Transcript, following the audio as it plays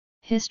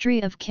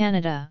History of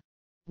Canada,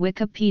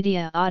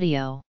 Wikipedia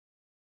Audio.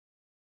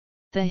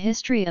 The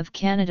history of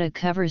Canada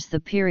covers the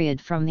period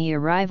from the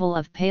arrival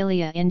of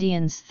Paleo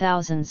Indians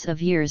thousands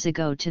of years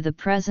ago to the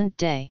present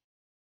day.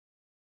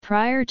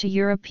 Prior to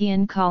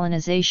European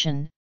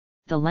colonization,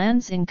 the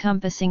lands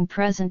encompassing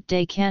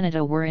present-day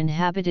Canada were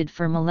inhabited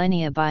for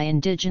millennia by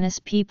Indigenous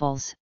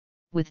peoples,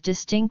 with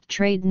distinct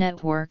trade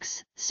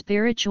networks,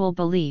 spiritual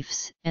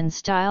beliefs, and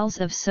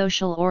styles of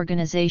social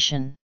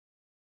organization.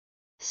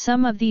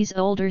 Some of these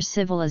older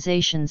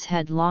civilizations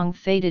had long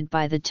faded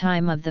by the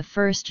time of the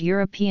first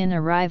European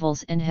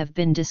arrivals and have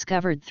been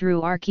discovered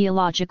through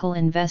archaeological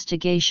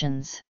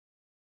investigations.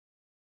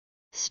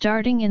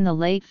 Starting in the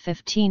late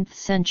 15th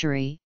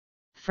century,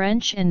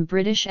 French and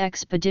British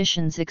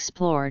expeditions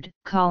explored,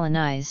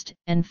 colonized,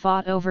 and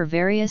fought over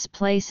various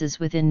places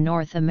within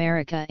North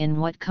America in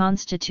what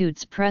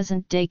constitutes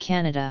present-day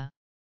Canada.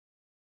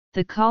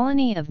 The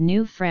colony of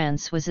New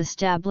France was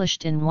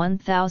established in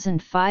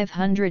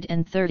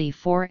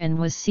 1534 and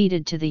was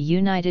ceded to the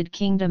United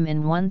Kingdom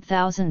in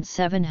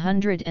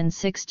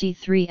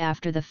 1763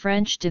 after the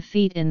French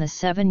defeat in the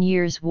 7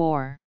 Years'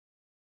 War.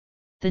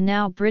 The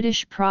now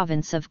British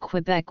province of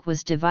Quebec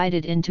was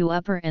divided into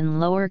Upper and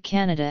Lower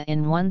Canada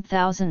in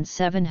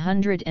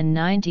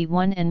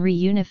 1791 and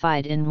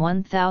reunified in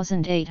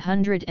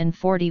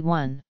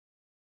 1841.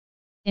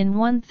 In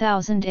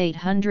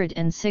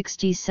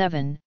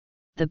 1867,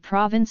 the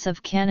province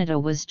of Canada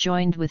was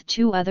joined with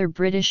 2 other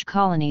British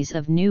colonies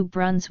of New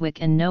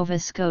Brunswick and Nova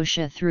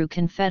Scotia through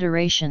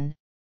confederation,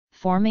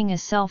 forming a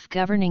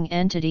self-governing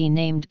entity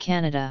named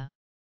Canada.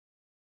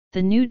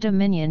 The new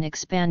dominion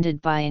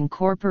expanded by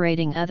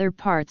incorporating other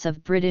parts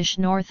of British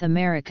North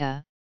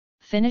America,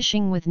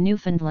 finishing with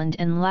Newfoundland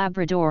and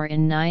Labrador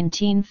in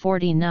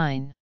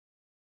 1949.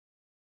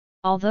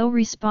 Although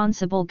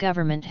responsible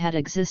government had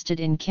existed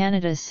in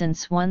Canada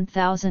since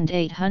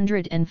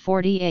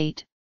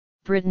 1848,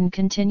 Britain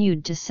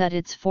continued to set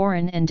its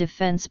foreign and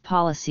defence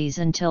policies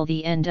until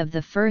the end of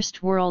the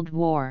First World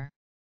War.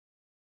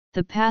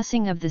 The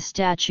passing of the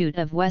Statute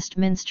of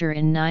Westminster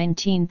in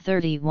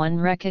 1931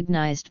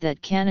 recognised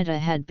that Canada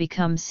had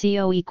become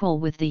co-equal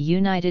with the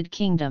United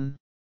Kingdom.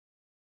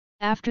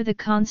 After the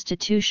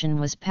Constitution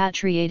was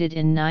patriated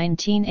in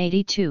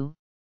 1982,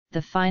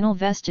 the final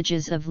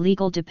vestiges of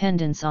legal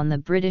dependence on the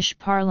British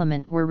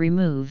Parliament were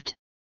removed.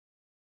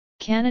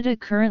 Canada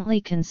currently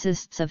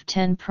consists of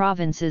 10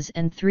 provinces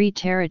and 3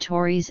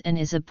 territories and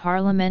is a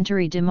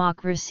parliamentary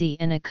democracy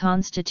and a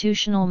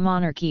constitutional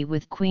monarchy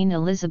with Queen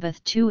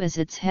Elizabeth II as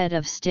its head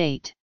of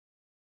state.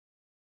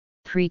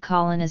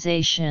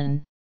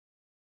 Pre-colonization.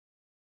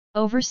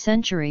 Over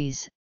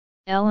centuries,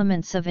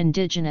 elements of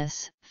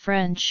Indigenous,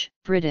 French,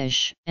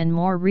 British, and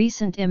more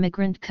recent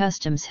immigrant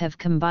customs have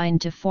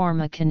combined to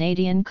form a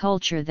Canadian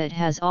culture that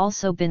has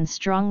also been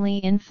strongly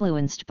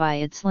influenced by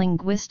its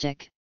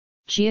linguistic,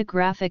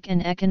 geographic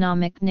and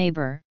economic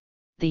neighbor,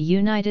 the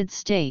United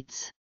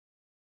States.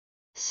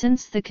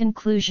 Since the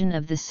conclusion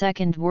of the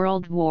Second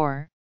World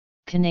War,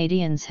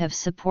 Canadians have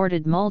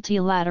supported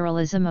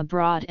multilateralism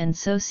abroad and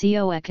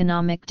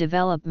socio-economic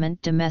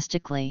development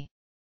domestically.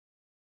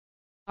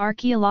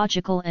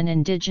 Archaeological and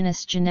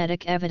indigenous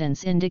genetic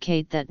evidence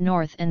indicate that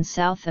North and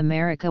South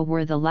America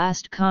were the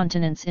last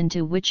continents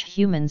into which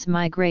humans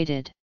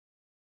migrated.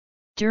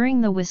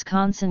 During the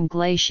Wisconsin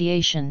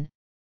glaciation,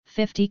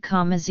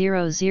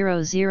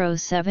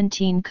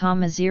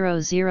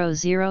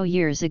 50,00017,000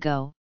 years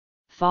ago,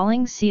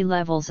 falling sea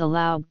levels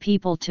allowed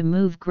people to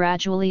move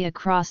gradually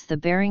across the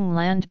Bering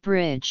Land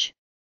Bridge,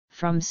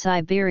 from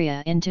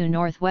Siberia into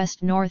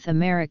northwest North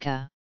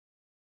America.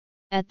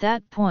 At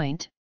that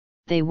point,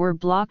 they were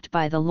blocked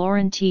by the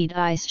Laurentide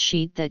ice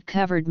sheet that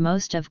covered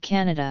most of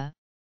Canada,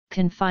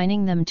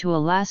 confining them to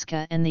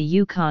Alaska and the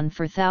Yukon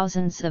for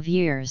thousands of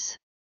years.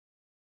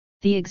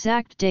 The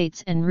exact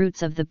dates and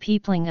routes of the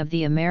peopling of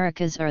the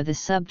Americas are the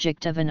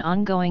subject of an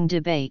ongoing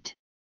debate.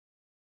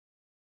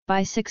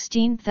 By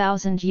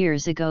 16,000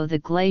 years ago, the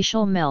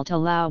glacial melt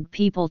allowed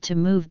people to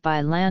move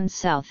by land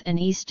south and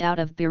east out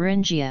of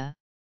Beringia,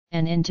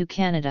 and into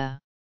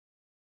Canada.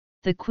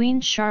 The Queen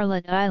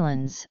Charlotte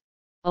Islands,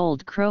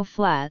 Old Crow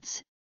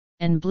Flats,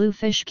 and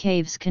Bluefish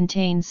Caves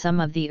contain some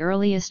of the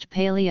earliest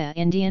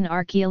Paleo-Indian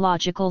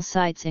archaeological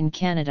sites in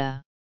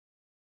Canada.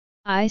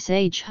 Ice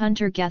Age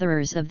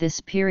hunter-gatherers of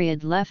this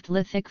period left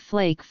lithic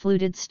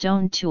flake-fluted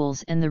stone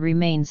tools and the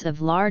remains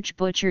of large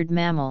butchered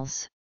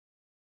mammals.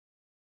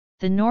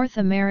 The North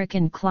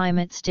American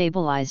climate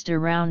stabilized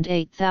around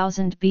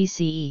 8000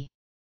 BCE.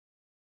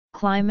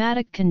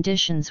 Climatic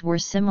conditions were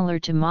similar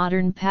to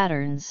modern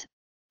patterns,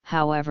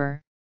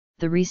 however,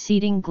 the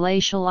receding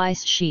glacial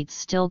ice sheets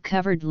still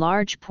covered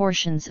large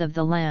portions of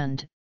the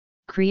land,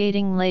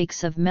 creating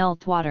lakes of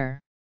meltwater.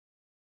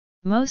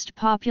 Most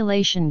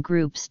population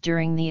groups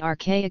during the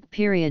Archaic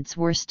periods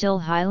were still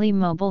highly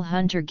mobile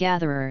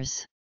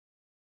hunter-gatherers.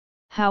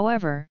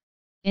 However,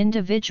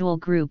 individual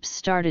groups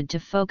started to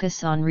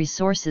focus on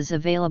resources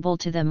available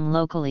to them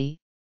locally,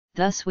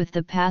 thus with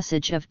the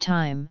passage of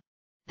time,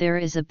 there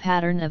is a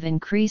pattern of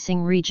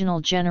increasing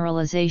regional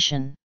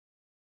generalization.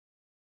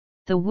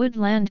 The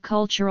woodland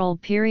cultural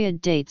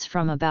period dates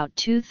from about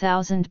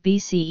 2000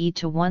 BCE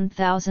to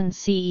 1000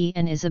 CE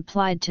and is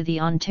applied to the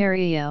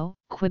Ontario,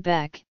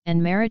 Quebec,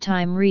 and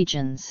Maritime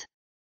regions.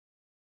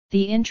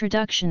 The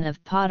introduction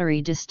of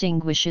pottery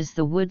distinguishes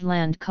the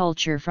woodland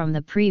culture from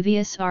the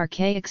previous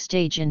archaic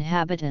stage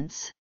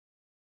inhabitants.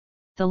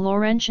 The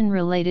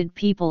Laurentian-related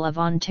people of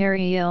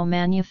Ontario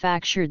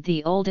manufactured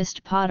the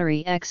oldest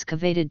pottery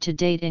excavated to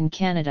date in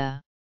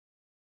Canada.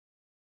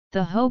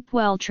 The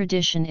Hopewell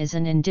tradition is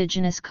an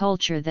indigenous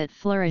culture that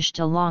flourished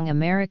along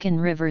American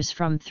rivers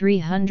from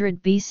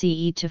 300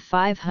 BCE to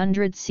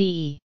 500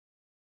 CE.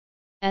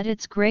 At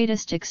its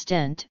greatest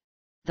extent,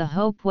 the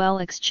Hopewell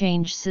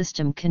exchange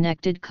system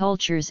connected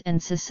cultures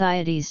and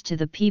societies to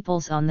the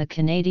peoples on the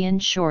Canadian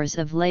shores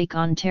of Lake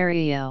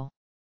Ontario.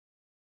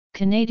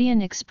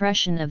 Canadian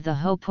expression of the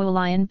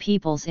Hopewellian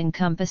peoples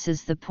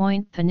encompasses the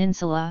Point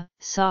Peninsula,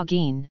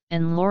 Saugeen,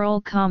 and Laurel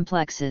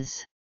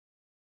complexes.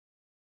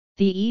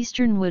 The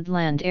eastern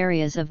woodland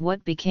areas of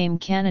what became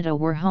Canada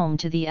were home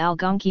to the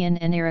Algonquian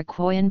and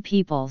Iroquoian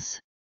peoples.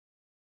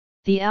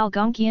 The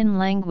Algonquian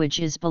language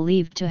is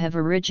believed to have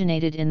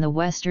originated in the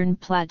western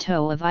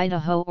plateau of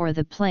Idaho or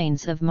the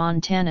plains of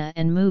Montana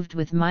and moved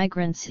with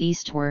migrants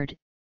eastward,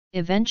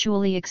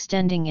 eventually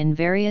extending in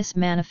various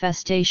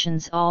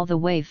manifestations all the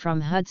way from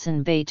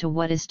Hudson Bay to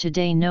what is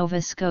today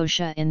Nova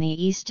Scotia in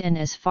the east and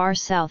as far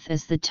south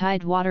as the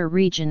Tidewater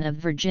region of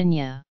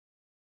Virginia.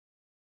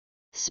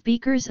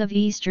 Speakers of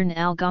Eastern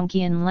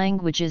Algonquian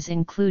languages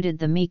included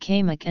the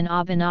Mi'kmaq and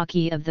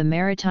Abenaki of the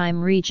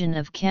Maritime region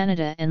of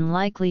Canada and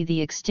likely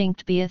the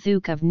extinct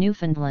Beothuk of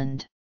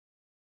Newfoundland.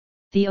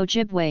 The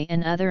Ojibwe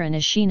and other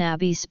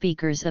Anishinaabe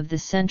speakers of the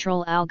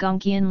Central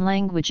Algonquian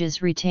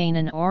languages retain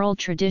an oral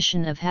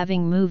tradition of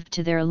having moved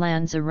to their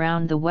lands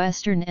around the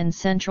western and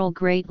central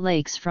Great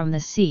Lakes from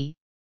the sea,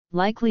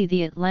 likely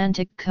the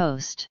Atlantic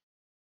coast.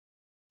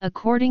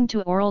 According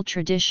to oral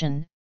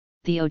tradition,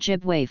 the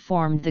Ojibwe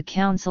formed the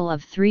Council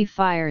of Three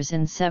Fires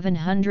in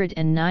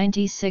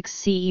 796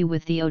 CE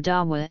with the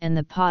Odawa and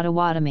the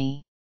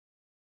Potawatomi.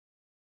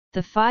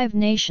 The Five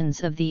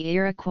Nations of the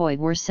Iroquois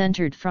were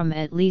centered from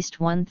at least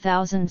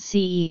 1000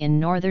 CE in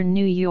northern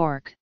New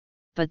York,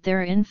 but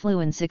their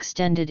influence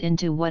extended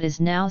into what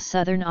is now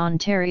southern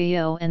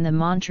Ontario and the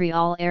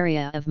Montreal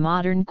area of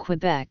modern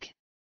Quebec.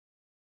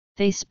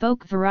 They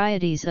spoke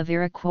varieties of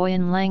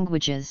Iroquoian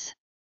languages.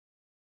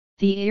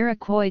 The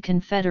Iroquois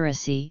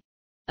Confederacy,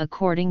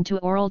 according to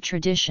oral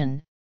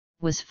tradition,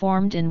 was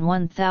formed in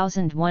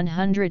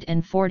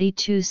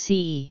 1142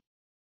 CE.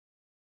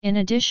 In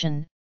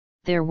addition,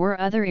 there were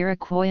other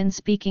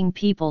Iroquoian-speaking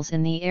peoples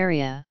in the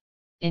area,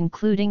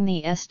 including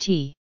the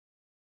St.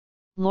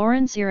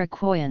 Lawrence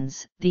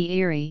Iroquoians, the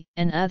Erie,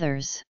 and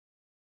others.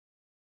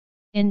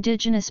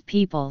 Indigenous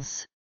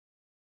peoples.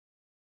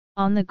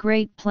 On the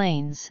Great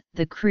Plains,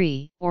 the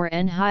Cree, or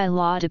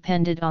Enhai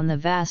depended on the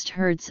vast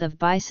herds of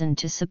bison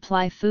to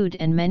supply food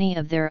and many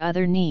of their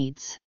other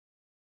needs.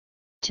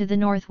 To the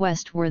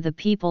northwest were the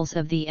peoples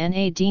of the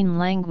Nadine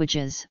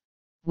languages,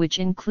 which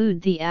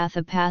include the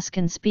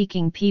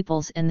Athabascan-speaking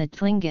peoples and the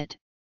Tlingit,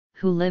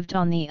 who lived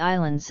on the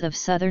islands of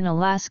southern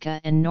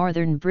Alaska and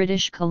northern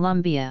British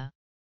Columbia.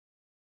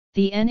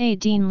 The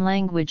Nadine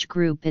language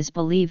group is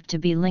believed to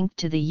be linked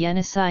to the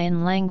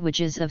Yeniseian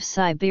languages of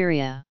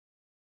Siberia.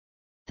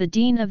 The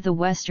Dene of the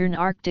Western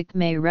Arctic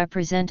may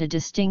represent a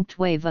distinct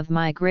wave of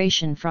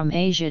migration from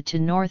Asia to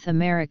North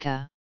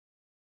America.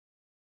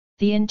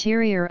 The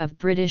interior of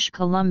British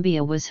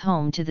Columbia was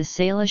home to the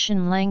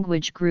Salishan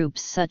language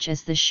groups such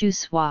as the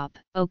Shuswap,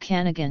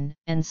 Okanagan,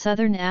 and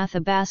Southern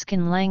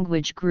Athabascan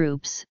language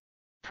groups,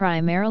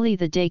 primarily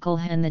the Dakel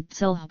and the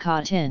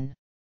Tsilhqot'in.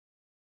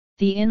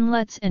 The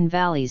inlets and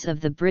valleys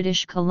of the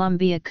British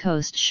Columbia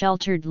coast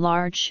sheltered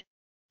large,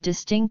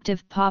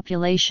 distinctive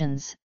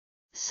populations,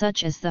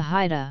 such as the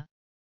Haida,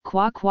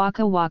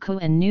 Kwakwaka'wakw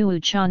and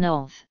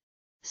Nuuch'ahnullth,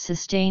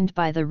 sustained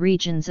by the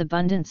region's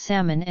abundant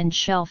salmon and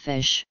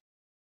shellfish.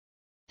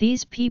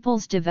 These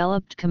peoples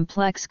developed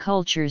complex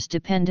cultures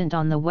dependent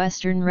on the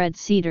western red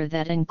cedar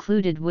that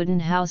included wooden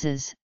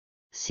houses,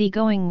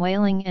 seagoing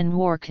whaling and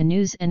war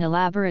canoes and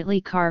elaborately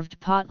carved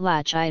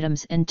potlatch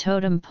items and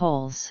totem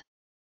poles.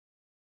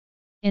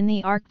 In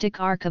the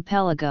Arctic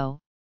archipelago,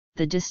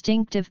 the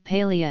distinctive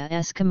Palea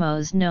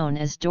Eskimos known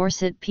as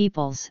Dorset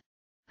peoples,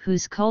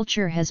 whose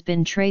culture has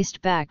been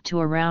traced back to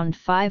around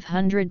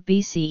 500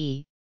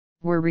 BCE,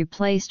 were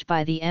replaced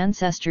by the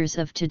ancestors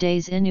of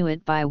today's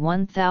Inuit by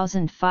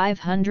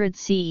 1500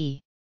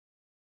 CE.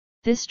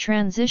 This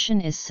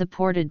transition is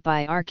supported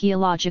by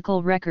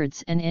archaeological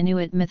records and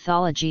Inuit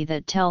mythology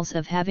that tells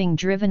of having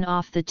driven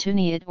off the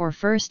Tuniat or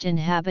first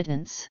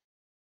inhabitants.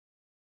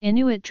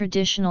 Inuit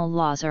traditional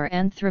laws are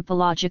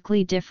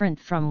anthropologically different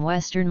from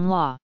Western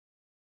law.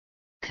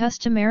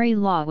 Customary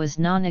law was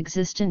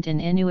non-existent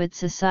in Inuit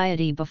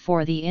society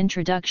before the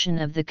introduction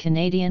of the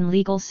Canadian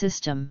legal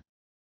system.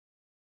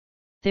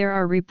 There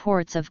are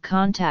reports of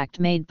contact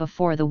made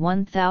before the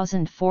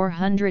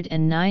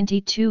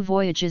 1492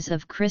 voyages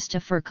of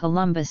Christopher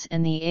Columbus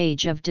and the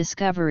Age of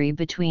Discovery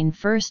between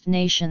First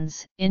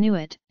Nations,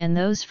 Inuit, and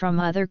those from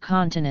other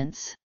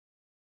continents.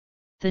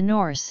 The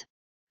Norse,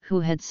 who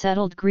had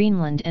settled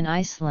Greenland and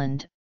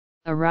Iceland,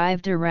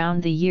 arrived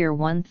around the year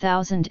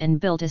 1000 and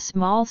built a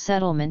small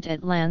settlement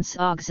at Lance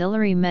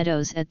Auxiliary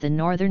Meadows at the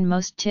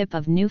northernmost tip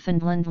of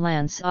Newfoundland.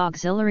 Lance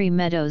Auxiliary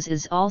Meadows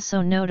is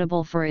also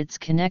notable for its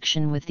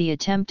connection with the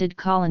attempted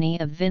colony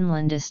of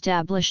Vinland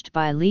established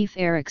by Leif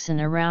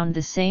Erikson around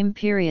the same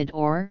period,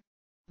 or,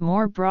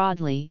 more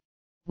broadly,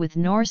 with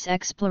Norse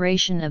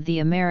exploration of the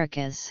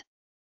Americas.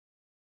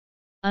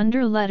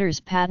 Under letters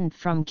patent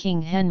from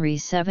King Henry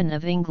VII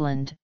of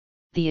England,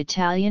 the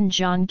Italian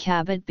John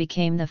Cabot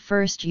became the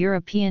first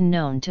European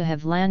known to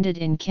have landed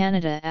in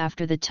Canada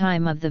after the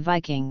time of the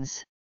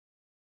Vikings.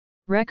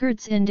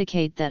 Records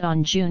indicate that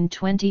on June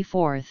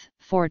 24,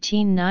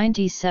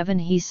 1497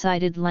 he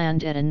sighted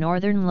land at a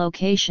northern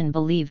location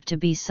believed to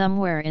be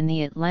somewhere in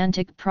the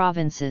Atlantic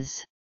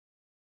provinces.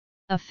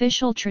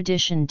 Official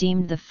tradition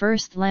deemed the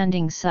first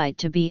landing site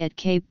to be at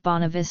Cape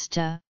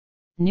Bonavista,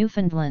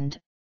 Newfoundland,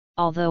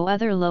 although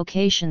other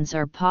locations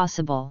are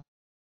possible.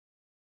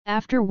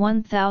 After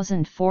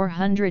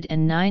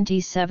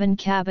 1497,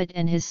 Cabot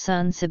and his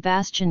son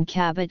Sebastian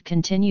Cabot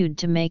continued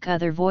to make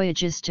other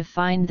voyages to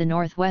find the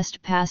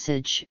Northwest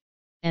Passage,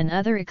 and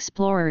other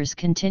explorers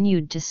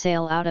continued to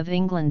sail out of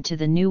England to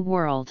the New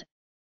World,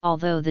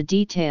 although the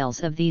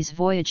details of these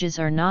voyages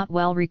are not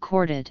well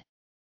recorded.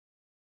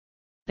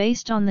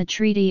 Based on the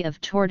Treaty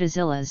of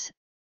Tordesillas,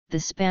 the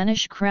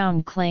Spanish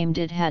crown claimed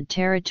it had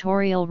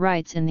territorial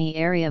rights in the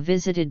area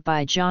visited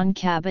by John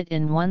Cabot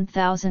in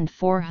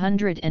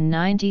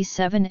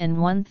 1497 and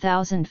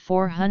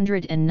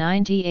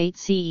 1498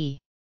 CE.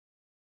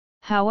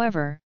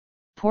 However,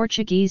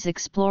 Portuguese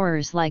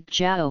explorers like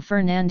João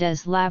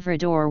Fernandes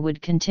Lavrador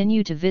would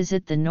continue to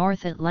visit the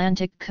North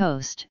Atlantic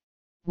coast,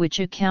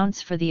 which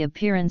accounts for the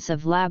appearance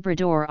of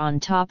Labrador on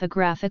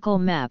topographical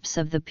maps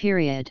of the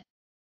period.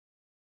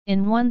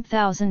 In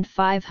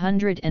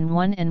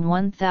 1501 and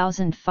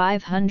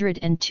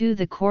 1502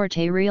 the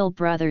Corte-Real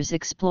brothers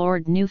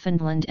explored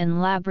Newfoundland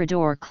and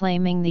Labrador,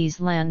 claiming these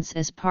lands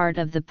as part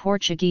of the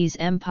Portuguese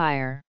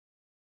Empire.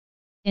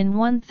 In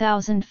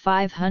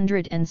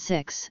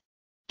 1506,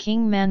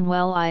 King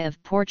Manuel I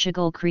of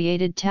Portugal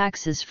created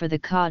taxes for the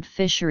cod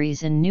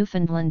fisheries in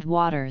Newfoundland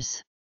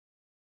waters.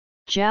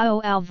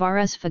 João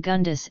Álvares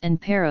Fagundes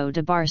and Pero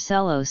de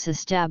Barcelos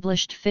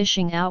established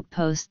fishing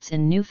outposts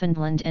in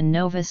Newfoundland and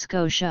Nova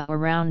Scotia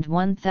around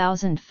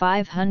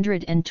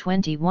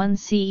 1521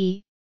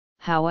 CE,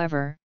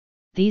 however,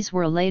 these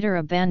were later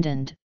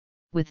abandoned,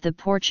 with the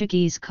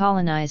Portuguese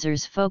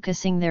colonizers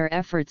focusing their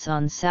efforts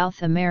on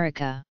South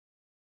America.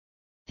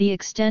 The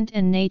extent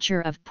and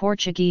nature of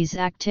Portuguese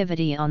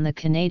activity on the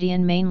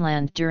Canadian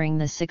mainland during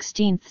the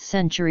 16th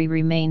century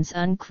remains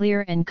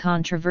unclear and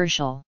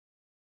controversial.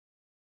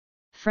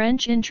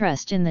 French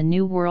interest in the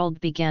New World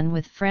began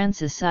with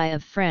Francis I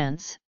of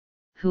France,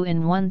 who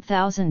in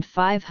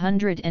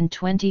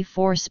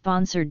 1524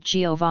 sponsored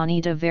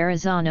Giovanni da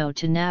Verrazzano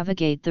to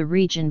navigate the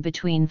region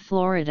between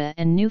Florida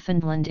and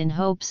Newfoundland in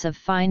hopes of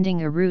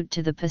finding a route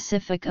to the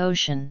Pacific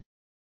Ocean.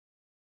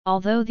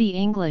 Although the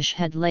English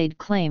had laid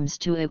claims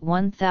to it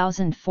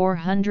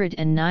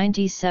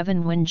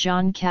 1497 when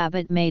John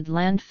Cabot made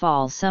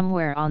landfall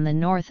somewhere on the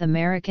North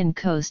American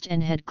coast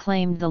and had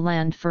claimed the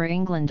land for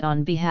England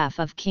on behalf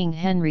of King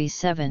Henry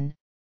VII,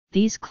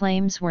 these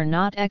claims were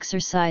not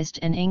exercised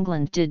and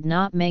England did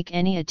not make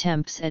any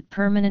attempts at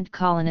permanent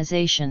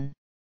colonization.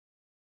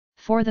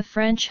 For the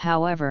French,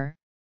 however,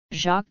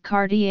 Jacques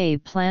Cartier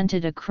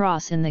planted a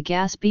cross in the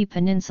Gaspé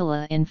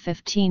Peninsula in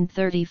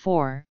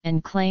 1534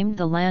 and claimed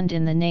the land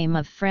in the name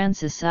of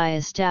Francis I,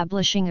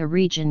 establishing a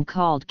region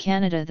called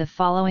Canada the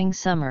following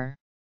summer.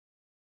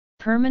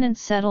 Permanent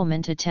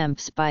settlement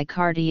attempts by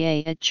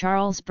Cartier at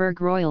Charlesbourg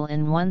Royal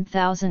in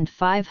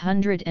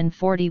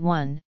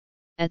 1541,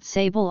 at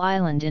Sable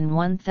Island in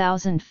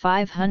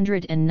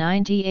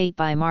 1598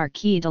 by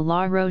Marquis de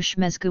la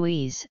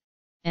Roche-Mesguise,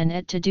 and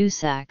at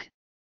Tadoussac,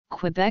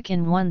 Quebec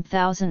in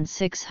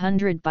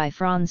 1600 by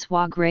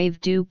François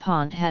Grave du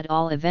Pont had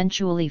all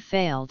eventually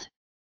failed.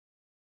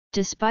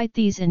 Despite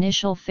these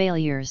initial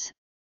failures,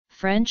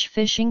 French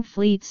fishing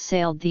fleets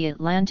sailed the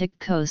Atlantic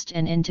coast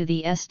and into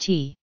the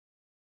St.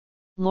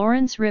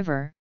 Lawrence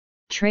River,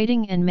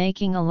 trading and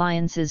making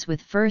alliances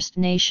with First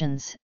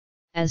Nations,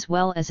 as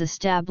well as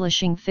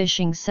establishing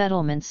fishing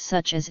settlements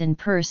such as in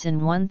Perce in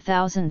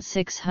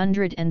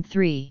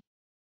 1603.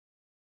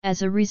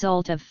 As a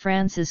result of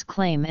France's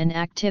claim and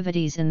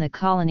activities in the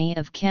colony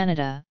of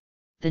Canada,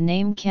 the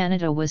name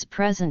Canada was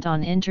present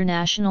on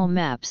international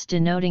maps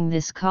denoting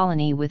this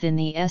colony within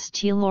the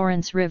St.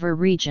 Lawrence River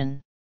region.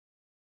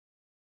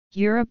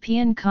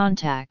 European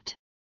contact.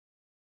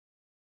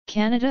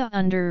 Canada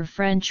under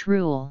French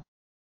rule.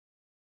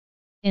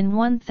 In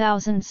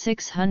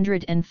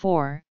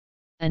 1604,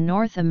 a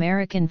North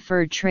American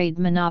fur trade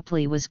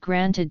monopoly was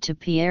granted to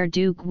Pierre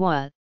du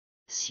Guay,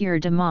 Sieur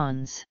de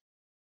Mons.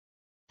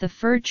 The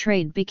fur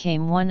trade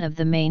became one of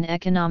the main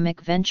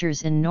economic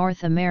ventures in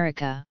North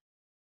America.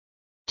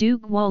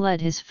 Duguay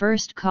led his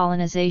first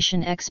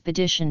colonization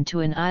expedition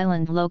to an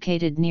island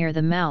located near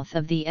the mouth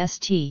of the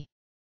St.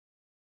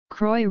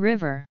 Croix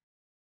River.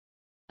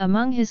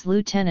 Among his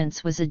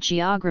lieutenants was a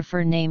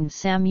geographer named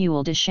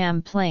Samuel de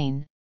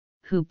Champlain,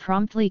 who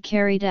promptly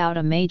carried out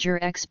a major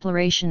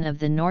exploration of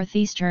the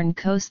northeastern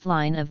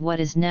coastline of what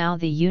is now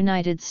the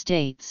United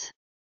States.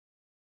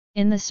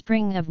 In the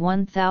spring of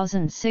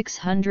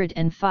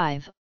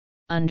 1605,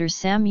 under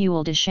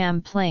Samuel de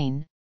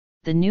Champlain,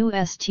 the new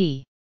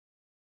St.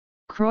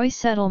 Croix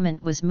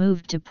settlement was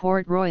moved to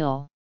Port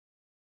Royal.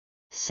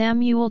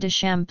 Samuel de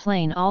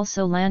Champlain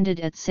also landed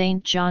at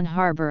St. John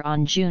Harbor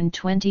on June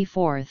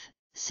 24,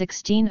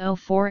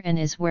 1604, and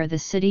is where the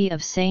city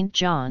of St.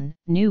 John,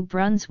 New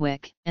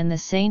Brunswick, and the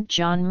St.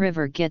 John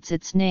River gets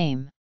its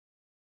name.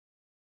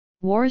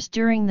 Wars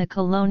during the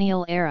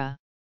colonial era.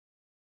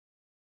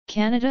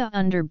 Canada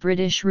under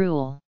British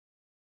rule.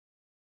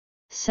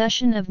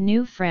 Cession of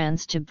New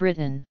France to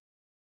Britain.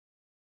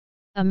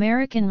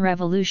 American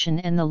Revolution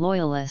and the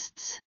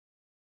Loyalists.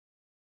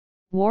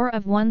 War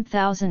of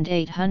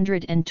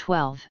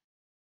 1812.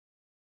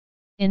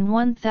 In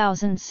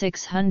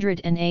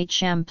 1608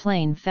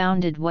 Champlain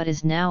founded what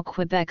is now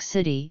Quebec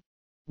City,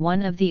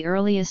 one of the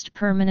earliest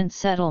permanent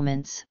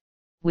settlements,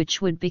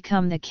 which would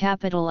become the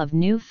capital of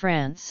New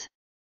France.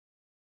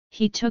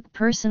 He took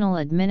personal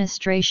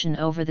administration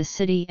over the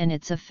city and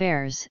its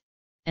affairs,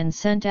 and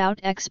sent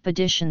out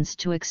expeditions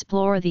to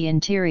explore the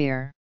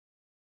interior.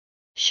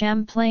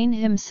 Champlain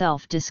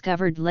himself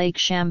discovered Lake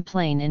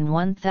Champlain in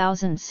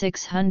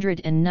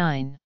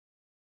 1609.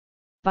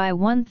 By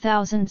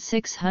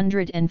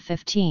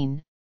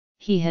 1615,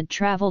 he had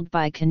traveled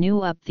by canoe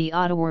up the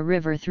Ottawa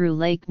River through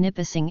Lake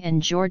Nipissing and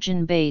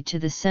Georgian Bay to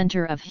the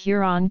center of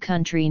Huron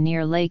country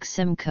near Lake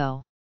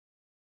Simcoe.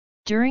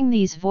 During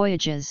these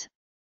voyages,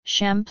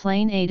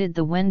 Champlain aided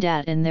the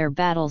Wendat in their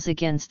battles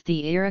against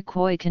the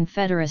Iroquois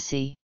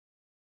Confederacy.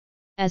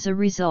 As a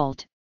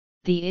result,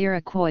 the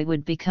Iroquois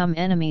would become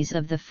enemies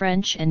of the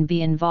French and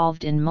be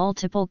involved in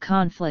multiple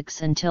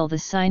conflicts until the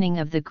signing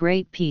of the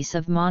Great Peace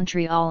of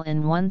Montreal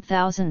in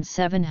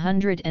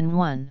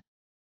 1701.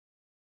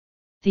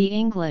 The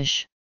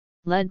English,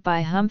 led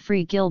by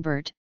Humphrey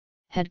Gilbert,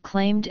 had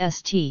claimed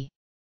St.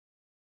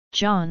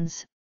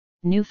 John's,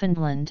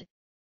 Newfoundland,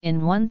 in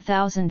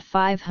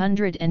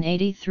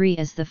 1583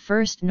 as the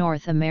first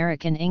North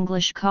American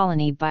English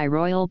colony by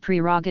royal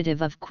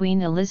prerogative of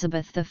Queen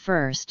Elizabeth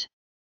I.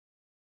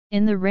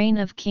 In the reign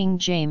of King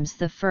James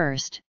I,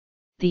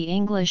 the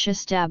English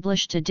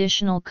established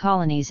additional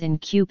colonies in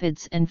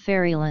Cupids and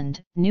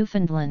Ferryland,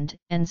 Newfoundland,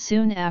 and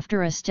soon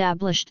after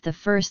established the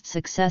first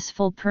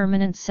successful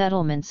permanent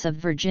settlements of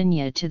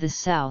Virginia to the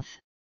south.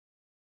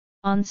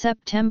 On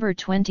September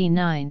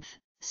 29,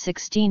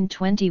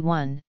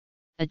 1621,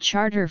 a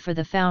charter for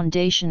the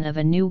foundation of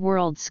a New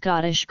World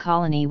Scottish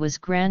colony was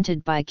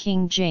granted by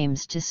King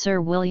James to Sir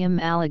William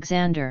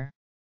Alexander.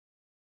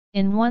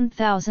 In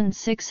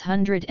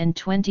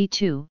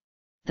 1622,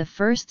 the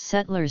first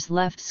settlers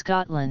left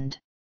Scotland.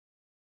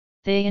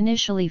 They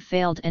initially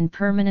failed and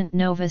permanent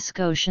Nova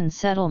Scotian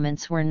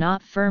settlements were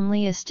not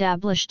firmly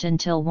established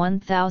until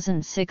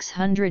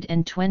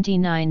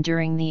 1629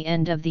 during the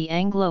end of the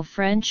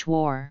Anglo-French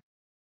War.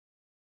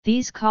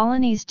 These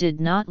colonies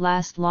did not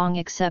last long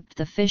except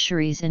the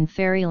fisheries in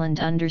Ferryland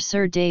under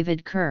Sir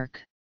David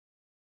Kirke.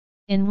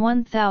 In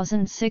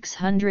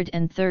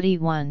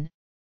 1631,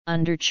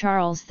 under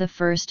Charles I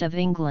of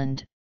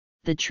England,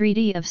 the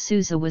Treaty of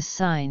Suza was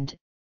signed,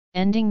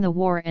 ending the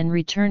war and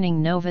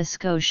returning Nova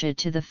Scotia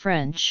to the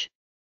French.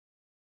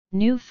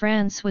 New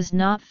France was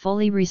not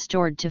fully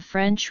restored to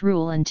French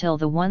rule until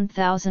the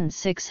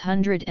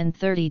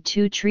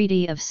 1632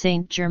 Treaty of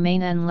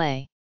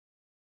Saint-Germain-en-Laye.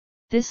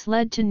 This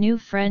led to new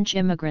French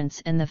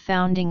immigrants and the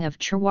founding of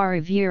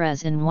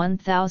Trois-Rivières in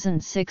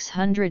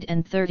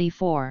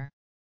 1634.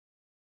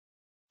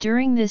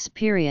 During this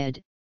period,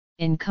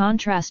 in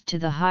contrast to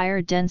the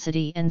higher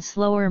density and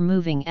slower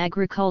moving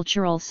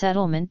agricultural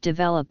settlement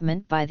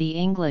development by the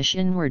English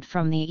inward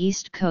from the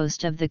east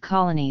coast of the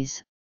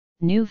colonies,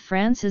 New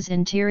France's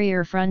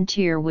interior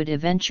frontier would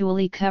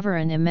eventually cover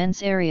an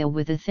immense area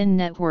with a thin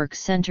network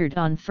centered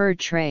on fur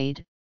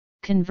trade,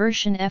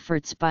 conversion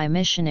efforts by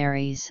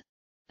missionaries,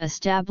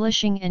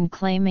 establishing and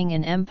claiming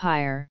an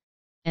empire,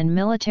 and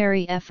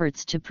military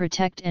efforts to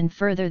protect and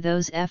further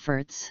those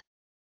efforts.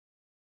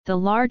 The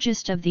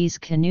largest of these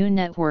canoe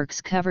networks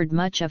covered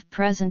much of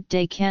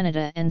present-day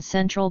Canada and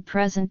central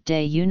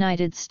present-day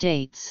United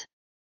States.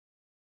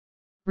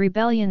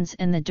 Rebellions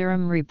and the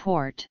Durham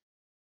Report.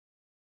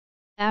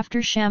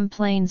 After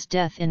Champlain's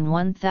death in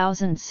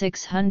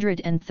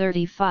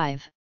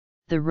 1635,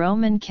 the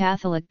Roman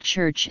Catholic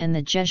Church and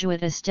the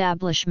Jesuit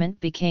establishment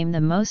became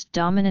the most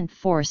dominant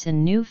force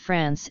in New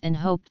France and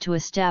hoped to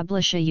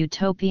establish a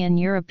utopian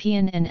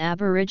European and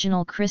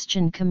Aboriginal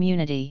Christian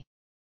community.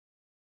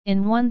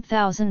 In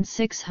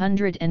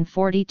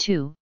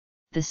 1642,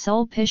 the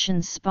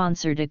Sulpicians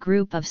sponsored a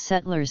group of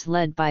settlers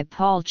led by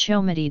Paul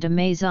Chomedy de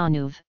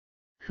Maisonneuve,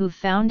 who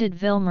founded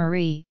Ville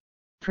Marie,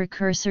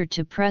 precursor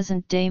to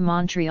present-day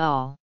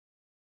Montreal.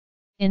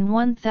 In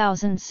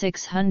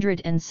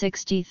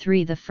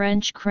 1663 the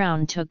French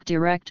crown took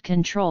direct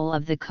control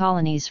of the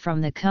colonies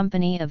from the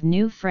Company of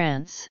New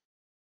France.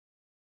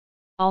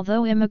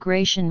 Although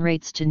immigration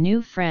rates to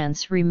New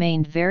France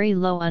remained very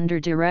low under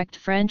direct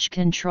French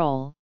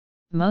control,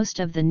 most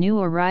of the new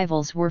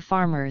arrivals were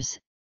farmers,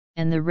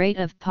 and the rate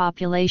of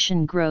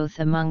population growth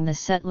among the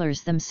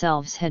settlers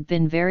themselves had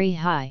been very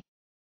high.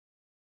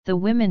 The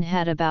women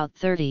had about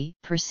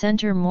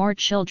 30% or more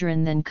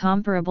children than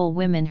comparable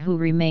women who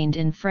remained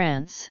in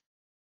France.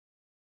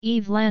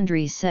 Yves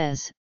Landry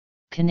says,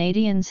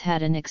 Canadians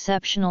had an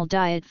exceptional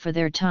diet for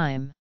their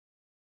time.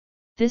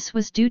 This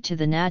was due to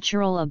the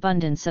natural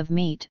abundance of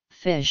meat,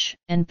 fish,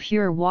 and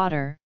pure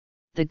water,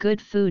 the good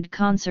food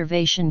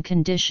conservation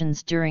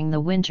conditions during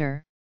the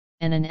winter,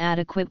 and an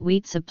adequate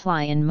wheat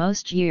supply in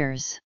most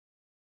years.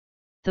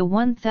 The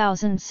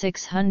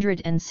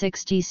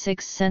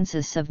 1666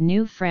 census of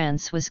New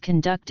France was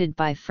conducted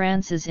by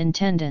France's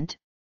intendant,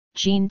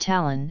 Jean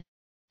Talon,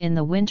 in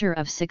the winter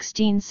of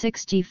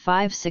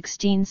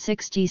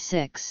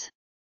 1665–1666.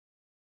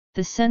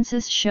 The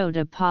census showed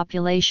a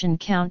population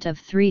count of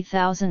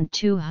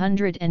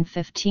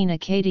 3,215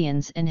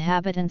 Acadians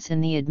inhabitants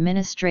in the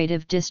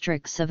administrative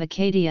districts of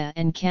Acadia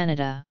and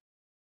Canada.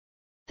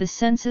 The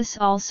census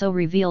also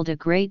revealed a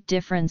great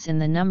difference in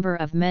the number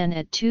of men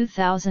at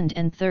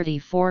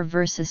 2,034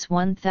 versus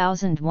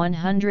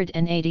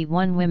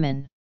 1,181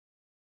 women.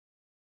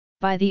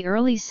 By the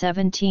early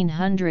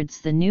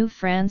 1700s the New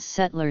France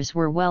settlers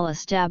were well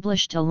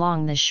established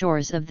along the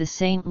shores of the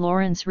St.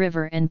 Lawrence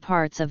River and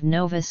parts of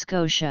Nova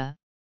Scotia,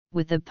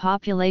 with a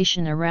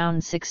population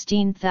around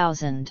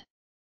 16,000.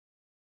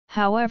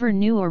 However,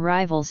 new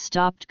arrivals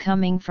stopped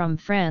coming from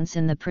France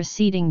in the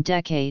preceding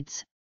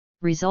decades,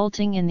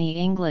 resulting in the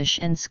English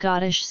and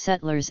Scottish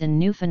settlers in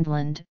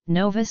Newfoundland,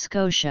 Nova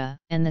Scotia,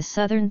 and the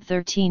southern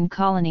 13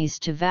 colonies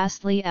to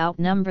vastly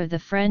outnumber the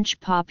French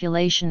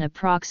population,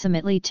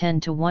 approximately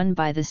 10-1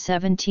 by the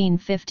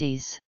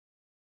 1750s.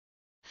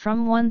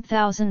 From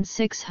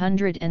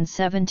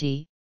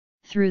 1670,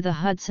 through the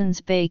Hudson's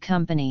Bay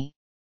Company,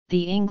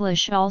 the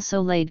English also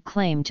laid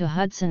claim to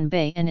Hudson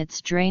Bay and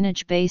its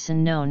drainage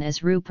basin known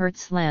as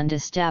Rupert's Land,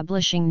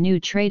 establishing new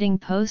trading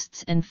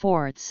posts and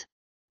forts,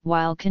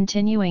 while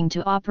continuing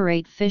to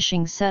operate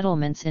fishing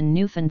settlements in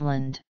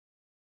Newfoundland.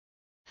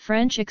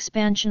 French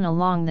expansion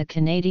along the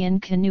Canadian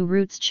canoe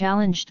routes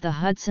challenged the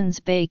Hudson's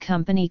Bay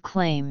Company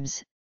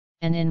claims,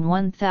 and in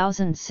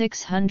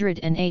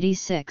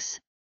 1686,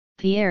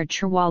 Pierre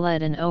Trevoil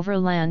led an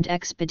overland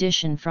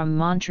expedition from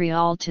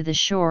Montreal to the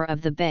shore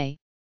of the bay,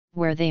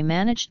 where they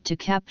managed to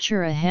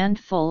capture a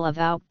handful of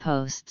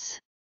outposts.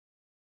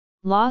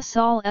 La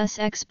Salle's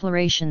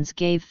explorations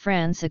gave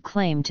France a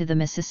claim to the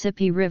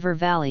Mississippi River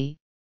Valley,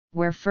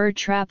 where fur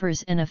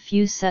trappers and a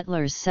few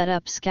settlers set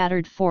up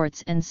scattered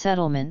forts and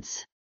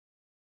settlements.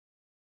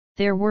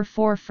 There were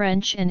 4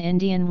 French and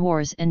Indian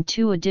Wars and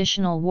 2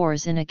 additional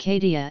wars in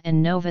Acadia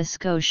and Nova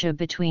Scotia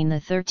between the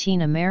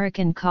 13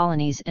 American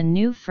colonies and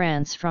New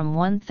France from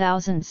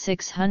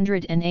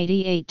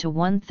 1688 to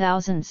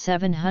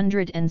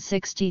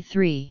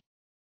 1763.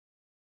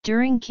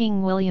 During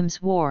King William's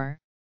War,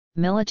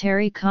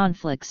 military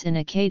conflicts in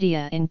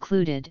Acadia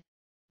included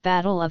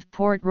Battle of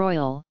Port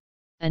Royal,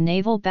 a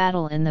naval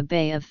battle in the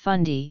Bay of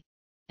Fundy,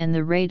 and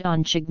the raid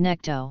on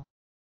Chignecto.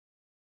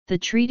 The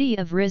Treaty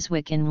of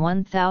Ryswick in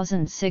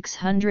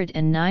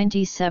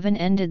 1697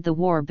 ended the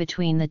war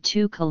between the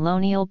two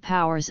colonial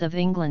powers of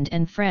England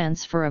and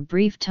France for a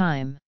brief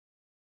time.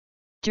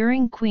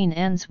 During Queen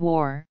Anne's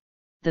War,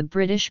 the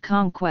British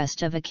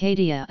conquest of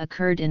Acadia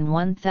occurred in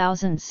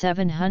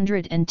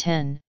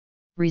 1710,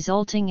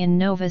 resulting in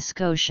Nova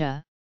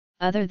Scotia,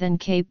 other than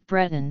Cape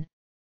Breton,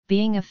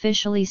 being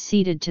officially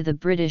ceded to the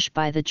British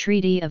by the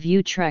Treaty of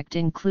Utrecht,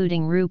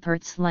 including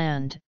Rupert's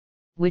Land,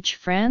 which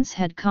France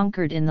had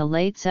conquered in the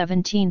late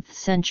 17th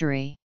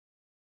century.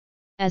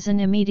 As an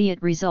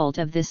immediate result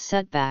of this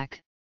setback,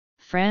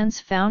 France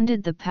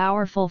founded the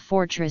powerful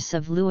fortress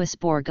of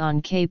Louisbourg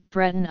on Cape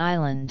Breton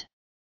Island.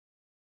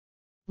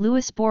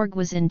 Louisbourg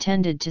was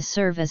intended to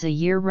serve as a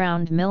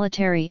year-round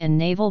military and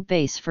naval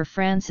base for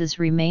France's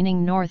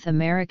remaining North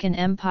American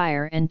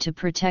empire and to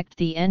protect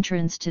the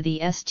entrance to the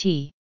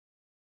St.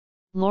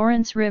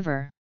 Lawrence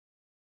River.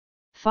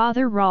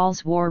 Father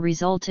Rawle's War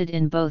resulted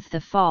in both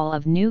the fall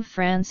of New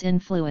France's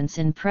influence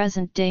in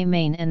present-day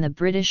Maine and the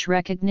British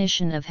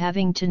recognition of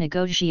having to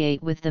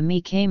negotiate with the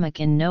Mi'kmaq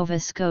in Nova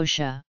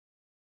Scotia.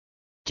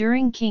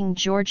 During King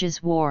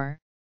George's War,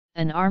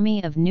 an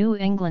army of New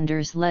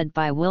Englanders led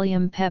by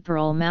William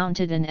Pepperrell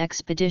mounted an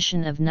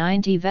expedition of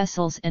 90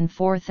 vessels and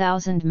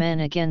 4,000 men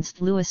against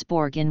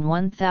Louisbourg in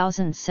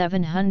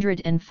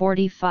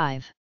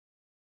 1745.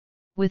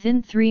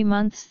 Within 3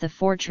 months the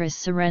fortress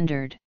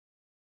surrendered.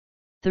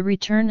 The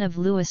return of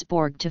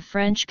Louisbourg to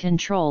French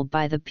control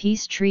by the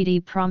peace treaty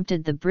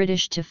prompted the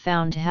British to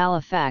found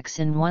Halifax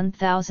in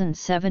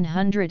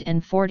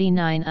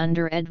 1749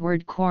 under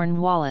Edward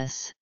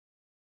Cornwallis.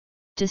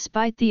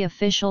 Despite the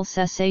official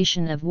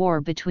cessation of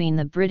war between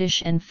the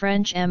British and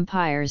French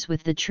empires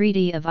with the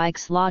Treaty of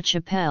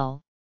Aix-la-Chapelle,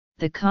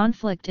 the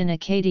conflict in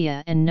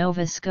Acadia and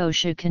Nova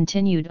Scotia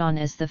continued on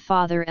as the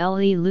Father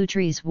Le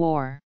Loutre's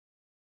War.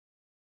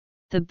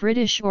 The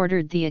British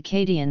ordered the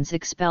Acadians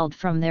expelled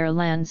from their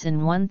lands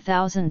in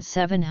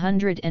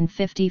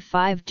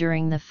 1755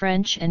 during the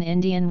French and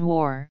Indian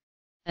War,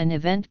 an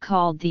event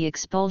called the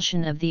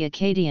expulsion of the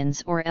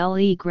Acadians or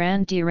Le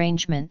Grand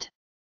Derangement.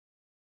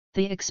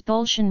 The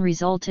expulsion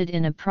resulted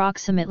in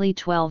approximately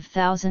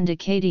 12,000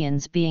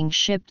 Acadians being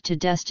shipped to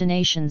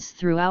destinations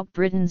throughout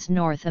Britain's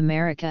North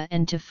America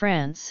and to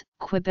France,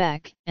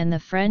 Quebec, and the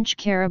French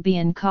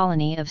Caribbean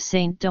colony of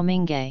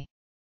Saint-Domingue.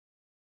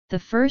 The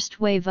first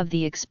wave of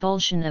the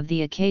expulsion of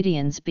the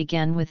Acadians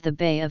began with the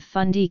Bay of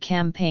Fundy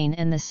campaign,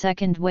 and the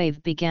second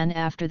wave began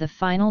after the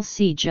final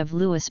siege of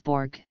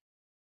Louisbourg.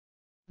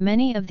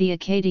 Many of the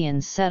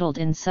Acadians settled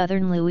in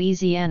southern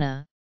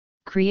Louisiana,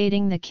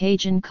 creating the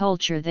Cajun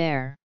culture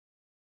there.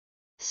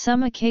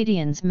 Some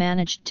Acadians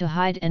managed to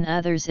hide and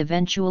others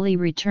eventually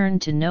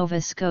returned to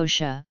Nova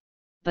Scotia,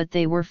 but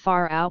they were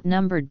far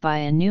outnumbered by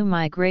a new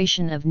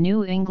migration of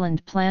New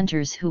England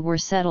planters who were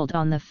settled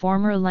on the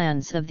former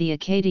lands of the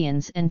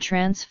Acadians and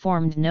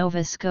transformed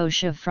Nova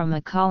Scotia from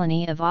a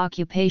colony of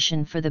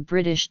occupation for the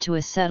British to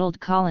a settled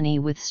colony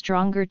with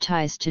stronger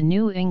ties to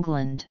New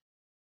England.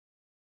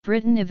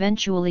 Britain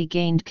eventually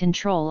gained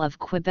control of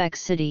Quebec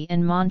City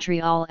and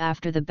Montreal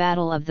after the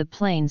Battle of the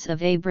Plains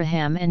of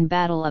Abraham and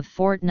Battle of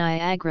Fort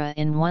Niagara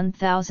in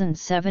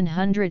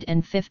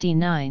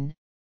 1759,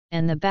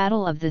 and the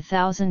Battle of the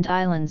Thousand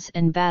Islands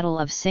and Battle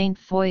of Saint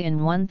Foy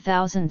in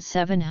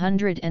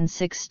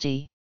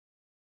 1760.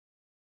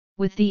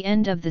 With the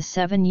end of the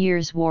 7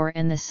 Years' War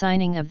and the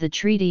signing of the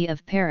Treaty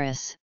of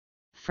Paris,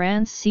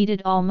 France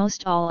ceded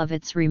almost all of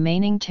its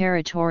remaining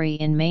territory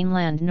in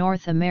mainland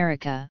North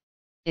America,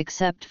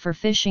 except for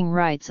fishing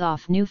rights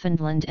off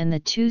Newfoundland and the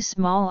 2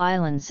 small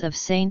islands of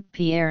Saint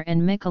Pierre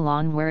and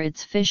Miquelon where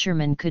its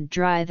fishermen could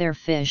dry their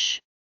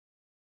fish.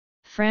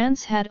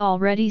 France had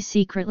already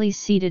secretly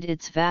ceded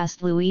its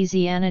vast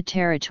Louisiana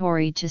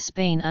territory to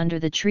Spain under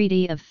the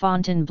Treaty of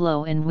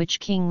Fontainebleau, in which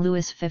King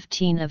Louis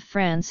XV of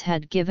France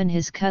had given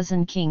his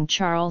cousin King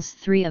Charles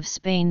III of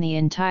Spain the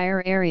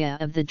entire area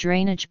of the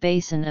drainage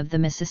basin of the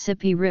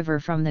Mississippi River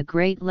from the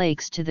Great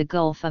Lakes to the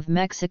Gulf of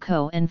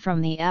Mexico and from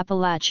the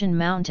Appalachian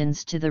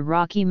Mountains to the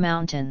Rocky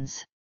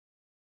Mountains.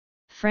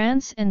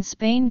 France and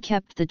Spain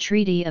kept the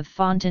Treaty of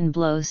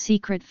Fontainebleau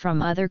secret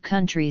from other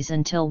countries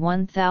until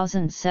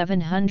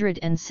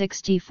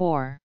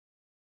 1764.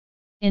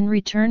 In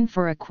return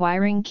for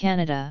acquiring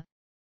Canada,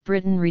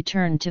 Britain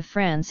returned to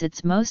France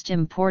its most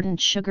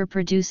important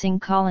sugar-producing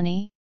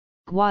colony,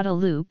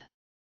 Guadeloupe,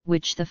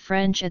 which the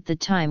French at the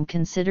time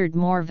considered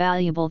more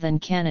valuable than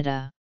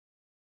Canada.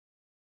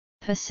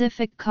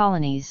 Pacific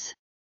colonies.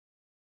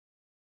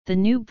 The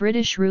new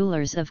British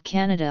rulers of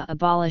Canada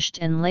abolished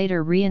and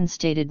later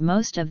reinstated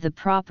most of the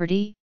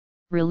property,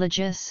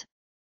 religious,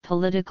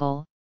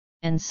 political,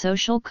 and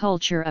social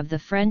culture of the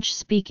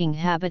French-speaking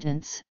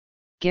habitants,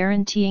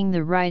 guaranteeing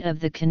the right of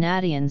the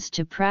Canadians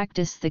to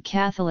practice the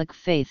Catholic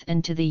faith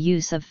and to the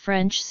use of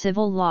French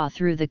civil law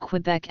through the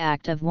Quebec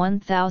Act of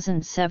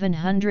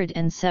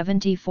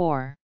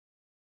 1774.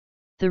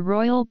 The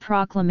Royal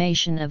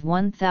Proclamation of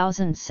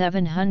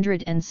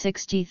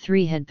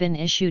 1763 had been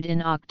issued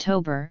in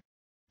October,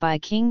 by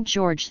King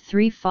George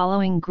III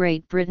following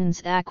Great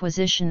Britain's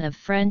acquisition of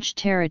French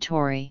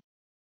territory.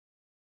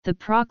 The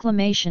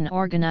proclamation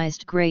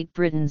organized Great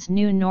Britain's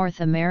new North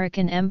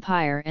American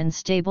empire and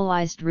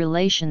stabilized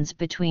relations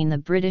between the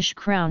British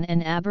Crown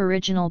and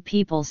Aboriginal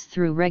peoples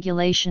through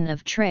regulation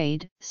of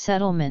trade,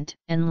 settlement,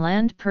 and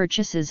land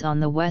purchases on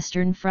the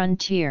western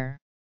frontier.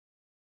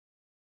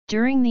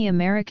 During the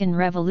American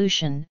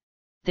Revolution,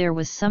 there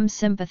was some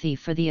sympathy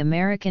for the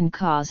American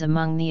cause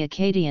among the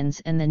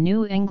Acadians and the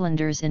New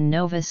Englanders in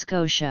Nova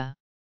Scotia.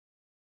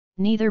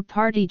 Neither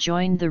party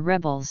joined the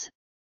rebels,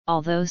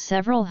 although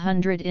several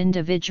hundred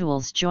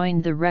individuals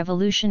joined the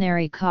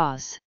revolutionary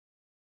cause.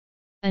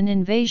 An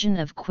invasion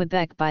of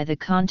Quebec by the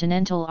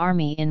Continental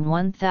Army in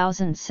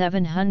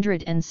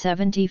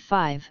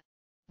 1775,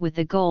 with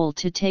the goal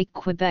to take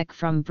Quebec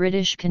from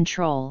British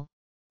control,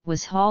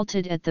 was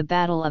halted at the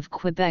Battle of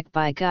Quebec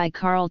by Guy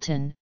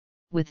Carleton,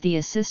 with the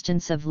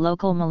assistance of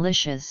local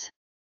militias.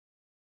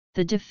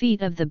 The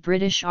defeat of the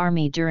British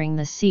Army during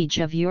the Siege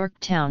of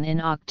Yorktown in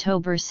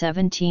October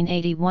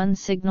 1781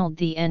 signaled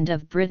the end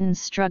of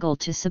Britain's struggle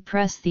to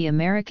suppress the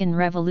American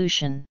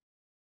Revolution.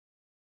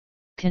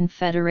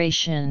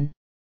 Confederation.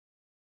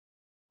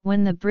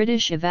 When the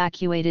British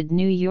evacuated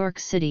New York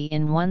City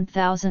in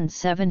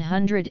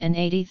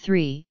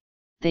 1783,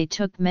 they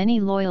took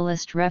many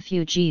Loyalist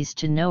refugees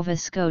to Nova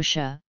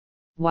Scotia,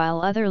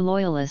 while other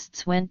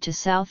Loyalists went to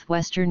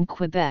southwestern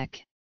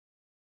Quebec.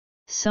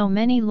 So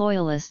many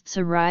Loyalists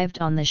arrived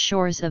on the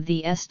shores of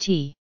the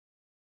St.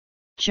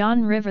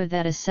 John River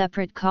that a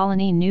separate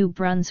colony, New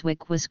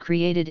Brunswick, was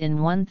created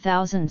in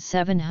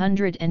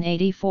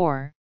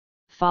 1784,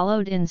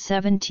 followed in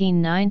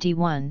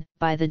 1791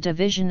 by the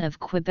division of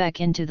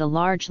Quebec into the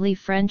largely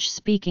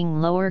French-speaking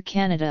Lower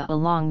Canada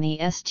along the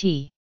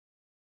St.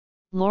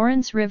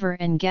 Lawrence River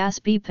and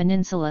Gaspé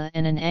Peninsula,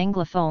 and an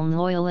Anglophone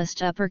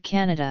Loyalist Upper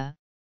Canada,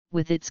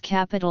 with its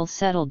capital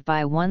settled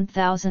by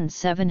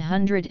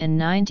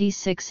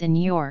 1796 in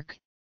York,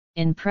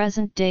 in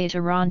present-day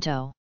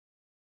Toronto.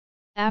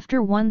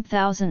 After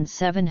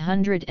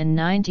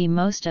 1790,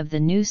 most of the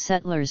new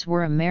settlers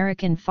were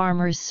American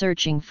farmers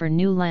searching for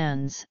new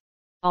lands.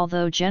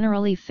 Although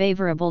generally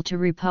favorable to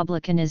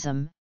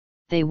republicanism,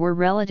 they were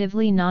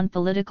relatively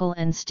non-political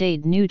and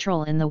stayed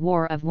neutral in the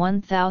War of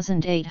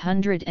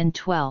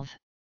 1812.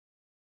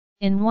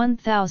 In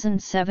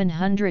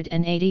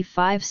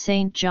 1785,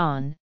 St.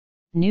 John,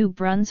 New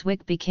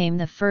Brunswick became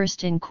the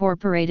first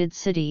incorporated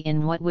city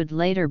in what would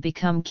later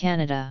become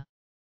Canada.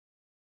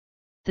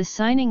 The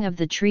signing of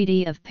the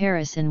Treaty of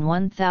Paris in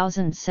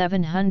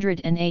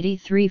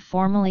 1783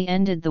 formally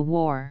ended the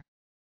war.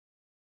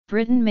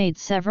 Britain made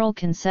several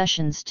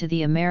concessions to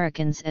the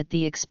Americans at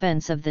the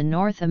expense of the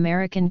North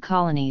American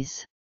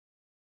colonies.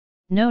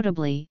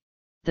 Notably,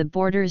 the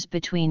borders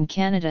between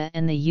Canada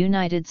and the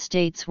United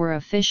States were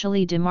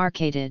officially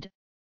demarcated.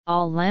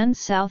 All land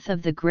south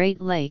of the Great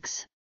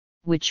Lakes,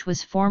 which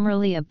was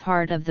formerly a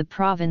part of the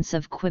province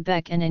of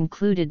Quebec and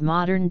included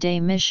modern-day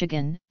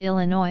Michigan,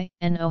 Illinois,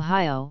 and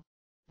Ohio,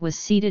 was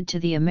ceded to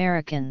the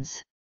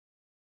Americans.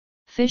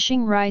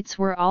 Fishing rights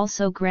were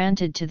also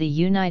granted to the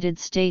United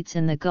States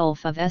in the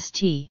Gulf of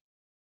St.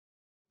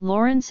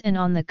 Lawrence and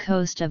on the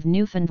coast of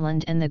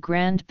Newfoundland and the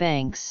Grand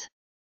Banks.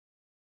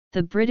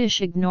 The British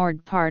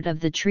ignored part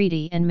of the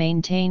treaty and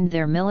maintained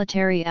their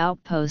military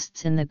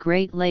outposts in the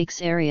Great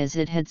Lakes areas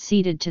it had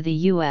ceded to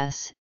the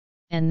U.S.,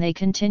 and they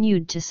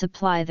continued to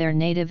supply their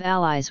native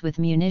allies with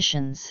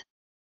munitions.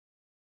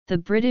 The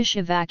British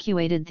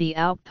evacuated the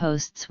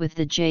outposts with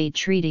the Jay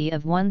Treaty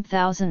of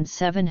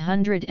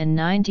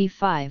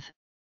 1795,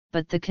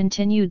 but the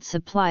continued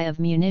supply of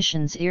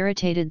munitions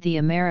irritated the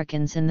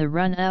Americans in the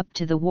run-up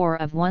to the War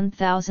of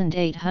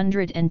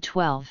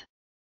 1812.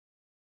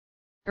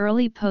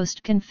 Early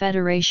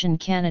post-Confederation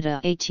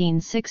Canada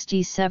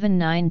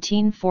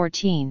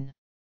 1867–1914.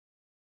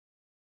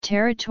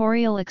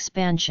 Territorial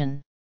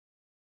expansion.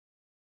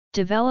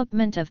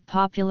 Development of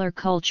popular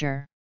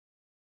culture.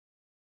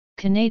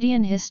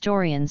 Canadian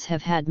historians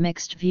have had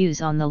mixed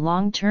views on the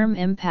long-term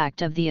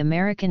impact of the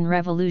American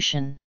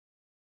Revolution.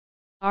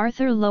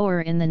 Arthur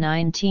Lower in the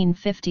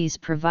 1950s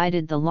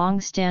provided the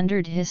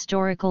long-standard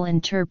historical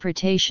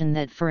interpretation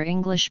that for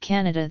English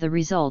Canada the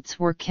results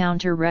were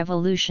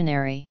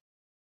counter-revolutionary.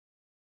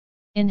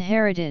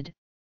 Inherited,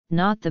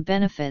 not the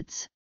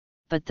benefits,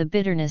 but the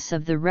bitterness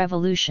of the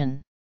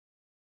Revolution.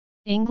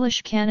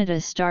 English Canada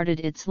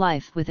started its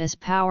life with as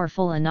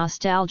powerful a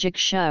nostalgic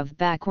shove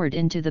backward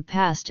into the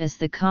past as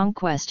the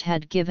conquest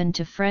had given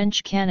to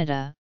French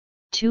Canada,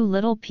 two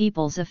little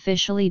peoples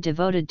officially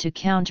devoted to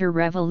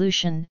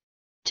counter-revolution,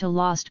 to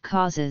lost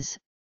causes,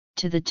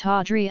 to the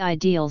tawdry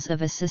ideals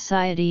of a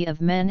society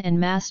of men and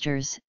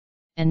masters,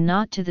 and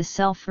not to the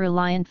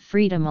self-reliant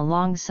freedom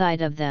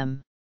alongside of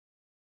them.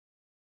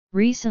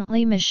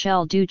 Recently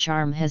Michel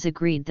Ducharme has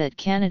agreed that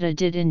Canada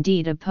did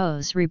indeed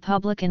oppose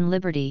republican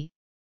liberty,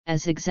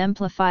 as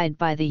exemplified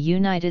by the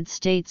United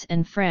States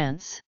and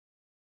France.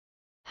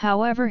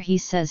 However, he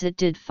says it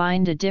did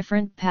find a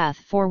different path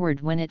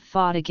forward when it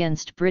fought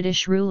against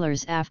British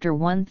rulers after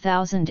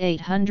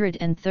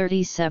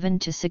 1837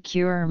 to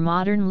secure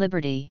modern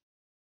liberty.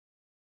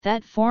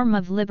 That form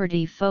of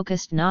liberty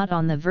focused not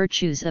on the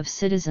virtues of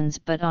citizens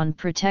but on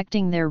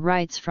protecting their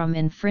rights from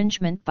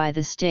infringement by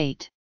the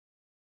state.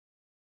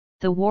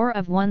 The War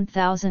of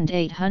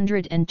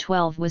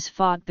 1812 was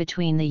fought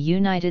between the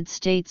United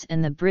States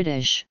and the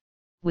British,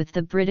 with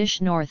the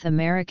British North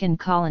American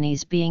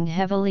colonies being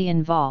heavily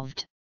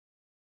involved.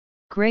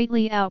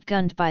 Greatly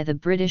outgunned by the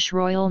British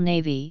Royal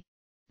Navy,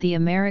 the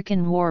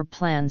American war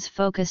plans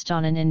focused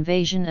on an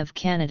invasion of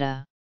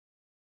Canada.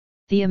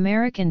 The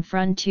American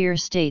frontier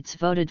states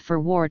voted for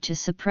war to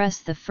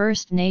suppress the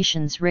First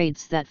Nations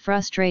raids that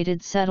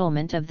frustrated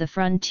settlement of the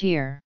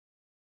frontier.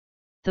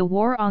 The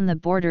war on the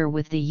border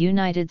with the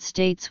United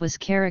States was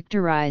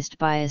characterized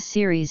by a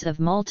series of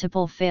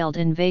multiple failed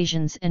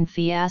invasions and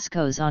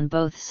fiascos on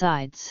both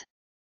sides.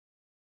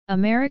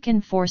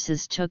 American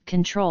forces took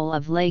control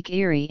of Lake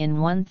Erie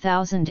in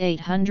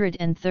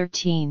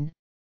 1813,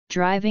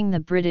 driving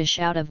the British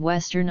out of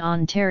Western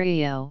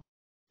Ontario,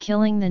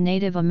 killing the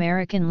Native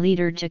American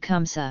leader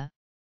Tecumseh,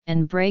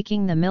 and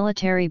breaking the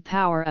military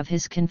power of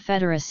his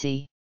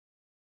confederacy.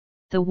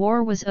 The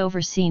war was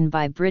overseen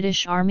by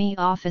British Army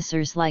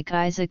officers like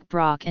Isaac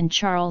Brock and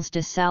Charles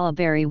de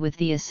Salaberry with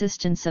the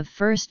assistance of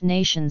First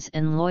Nations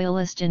and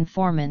Loyalist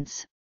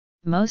informants,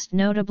 most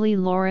notably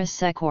Laura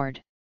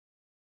Secord.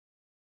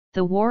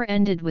 The war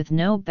ended with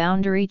no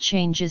boundary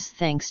changes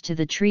thanks to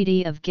the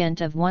Treaty of Ghent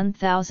of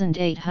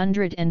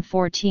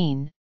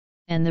 1814,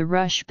 and the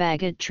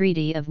Rush-Bagot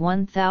Treaty of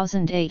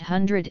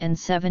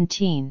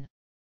 1817.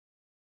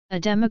 A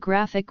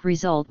demographic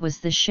result was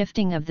the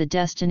shifting of the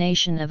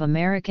destination of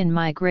American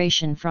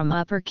migration from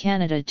Upper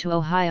Canada to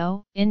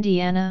Ohio,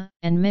 Indiana,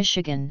 and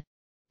Michigan,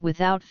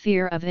 without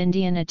fear of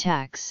Indian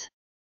attacks.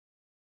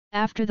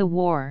 After the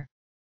war,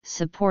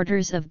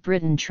 supporters of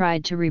Britain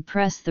tried to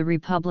repress the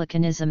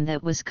republicanism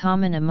that was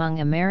common among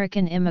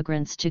American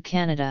immigrants to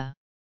Canada.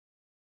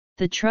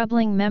 The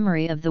troubling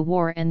memory of the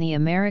war and the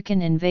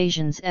American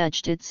invasions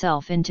etched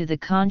itself into the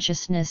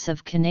consciousness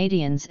of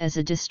Canadians as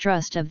a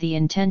distrust of the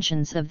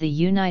intentions of the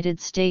United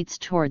States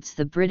towards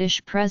the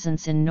British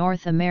presence in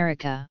North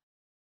America.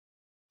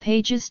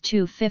 Pages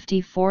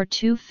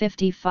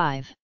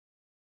 254–255.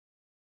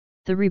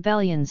 The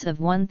rebellions of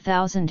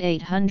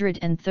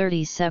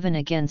 1837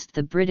 against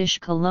the British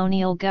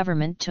colonial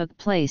government took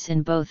place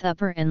in both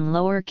Upper and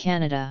Lower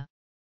Canada.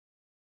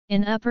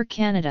 In Upper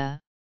Canada,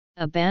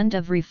 a band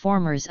of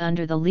reformers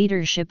under the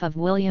leadership of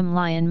William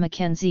Lyon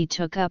Mackenzie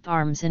took up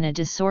arms in a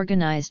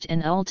disorganized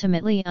and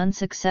ultimately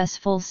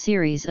unsuccessful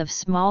series of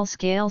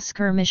small-scale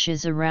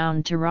skirmishes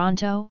around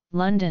Toronto,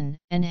 London,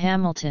 and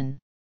Hamilton.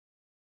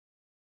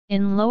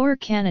 In Lower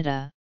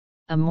Canada,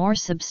 a more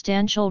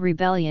substantial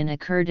rebellion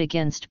occurred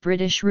against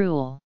British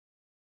rule.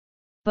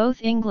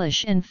 Both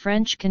English and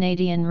French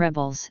Canadian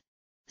rebels,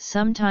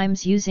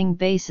 sometimes using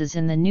bases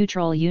in the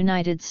neutral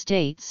United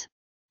States,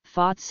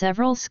 fought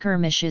several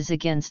skirmishes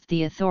against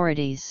the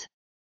authorities.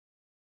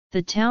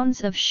 The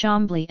towns of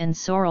Chambly and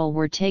Sorel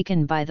were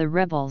taken by the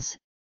rebels,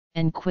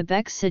 and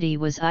Quebec City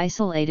was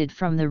isolated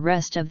from the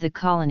rest of the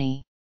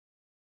colony.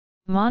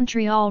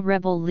 Montreal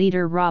rebel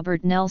leader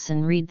Robert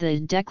Nelson read the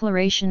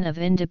Declaration of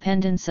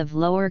Independence of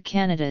Lower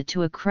Canada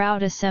to a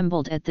crowd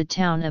assembled at the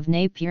town of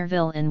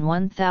Napierville in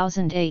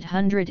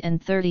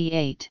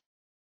 1838.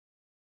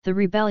 The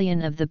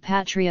rebellion of the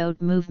Patriot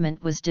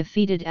movement was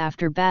defeated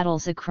after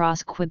battles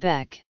across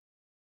Quebec.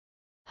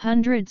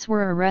 Hundreds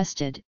were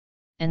arrested,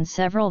 and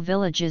several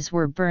villages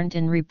were burnt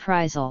in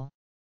reprisal.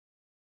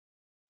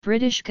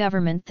 British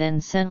government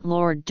then sent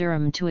Lord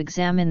Durham to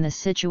examine the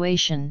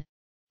situation.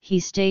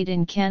 He stayed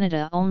in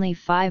Canada only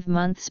 5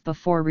 months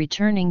before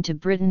returning to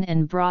Britain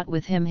and brought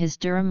with him his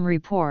Durham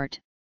Report,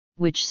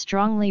 which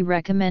strongly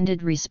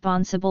recommended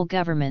responsible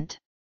government.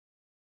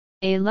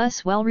 A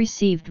less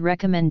well-received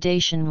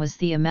recommendation was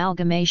the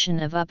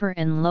amalgamation of Upper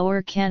and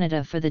Lower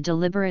Canada for the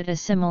deliberate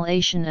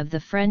assimilation of the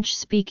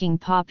French-speaking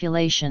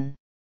population.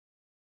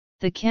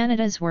 The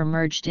Canadas were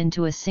merged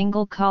into a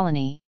single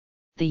colony,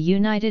 the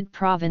United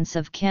Province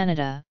of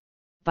Canada.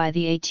 By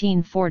the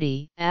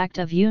 1840 Act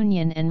of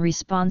Union and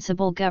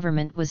Responsible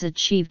Government was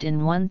achieved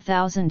in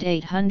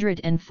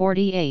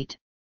 1848,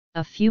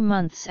 a few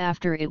months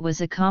after it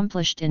was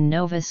accomplished in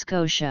Nova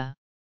Scotia.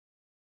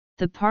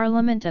 The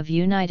Parliament of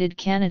United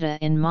Canada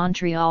in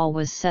Montreal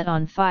was set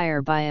on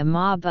fire by a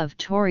mob of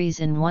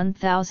Tories in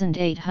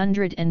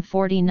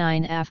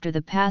 1849 after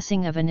the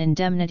passing of an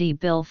indemnity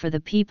bill for the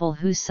people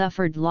who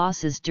suffered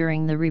losses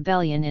during the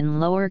rebellion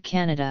in Lower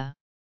Canada.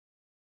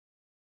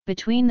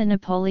 Between the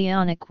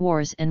Napoleonic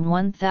Wars and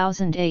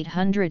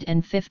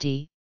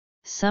 1850,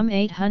 some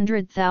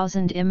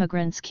 800,000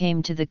 immigrants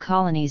came to the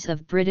colonies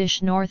of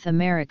British North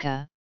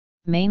America,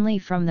 mainly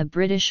from the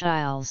British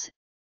Isles,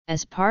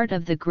 as part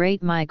of the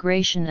Great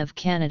Migration of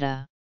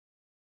Canada.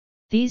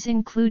 These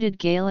included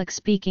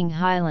Gaelic-speaking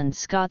Highland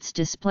Scots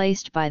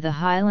displaced by the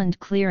Highland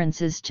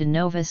clearances to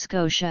Nova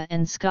Scotia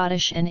and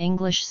Scottish and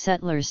English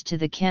settlers to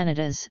the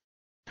Canadas,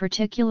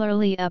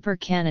 particularly Upper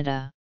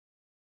Canada.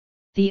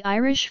 The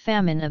Irish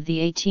famine of the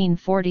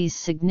 1840s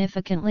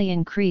significantly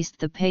increased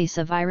the pace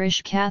of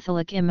Irish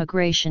Catholic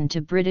immigration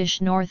to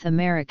British North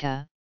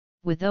America,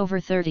 with over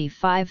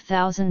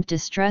 35,000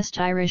 distressed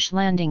Irish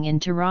landing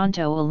in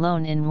Toronto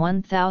alone in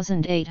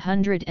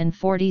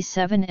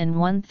 1847 and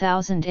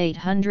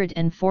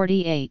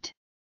 1848.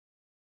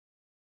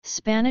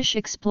 Spanish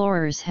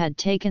explorers had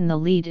taken the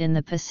lead in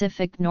the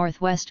Pacific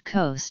Northwest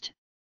coast,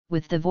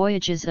 with the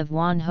voyages of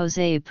Juan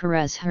José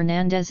Pérez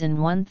Hernández in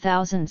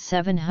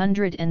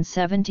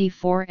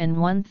 1774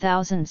 and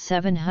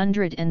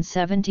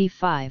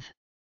 1775.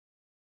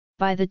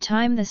 By the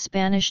time the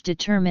Spanish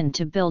determined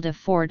to build a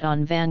fort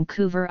on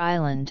Vancouver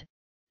Island,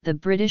 the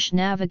British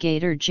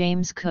navigator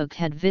James Cook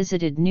had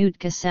visited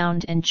Nootka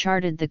Sound and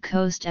charted the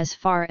coast as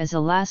far as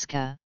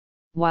Alaska,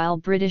 while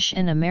British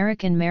and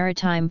American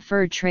maritime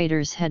fur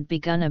traders had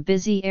begun a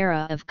busy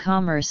era of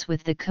commerce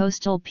with the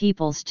coastal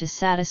peoples to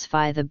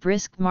satisfy the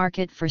brisk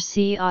market for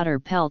sea otter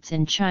pelts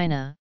in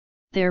China,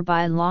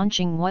 thereby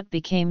launching what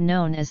became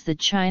known as the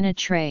China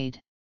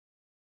trade.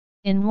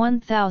 In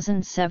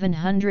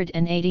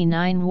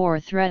 1789, war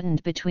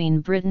threatened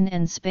between Britain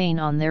and Spain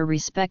on their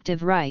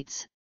respective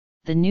rights.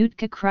 The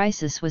Nootka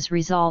crisis was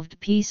resolved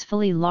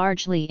peacefully,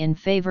 largely in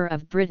favor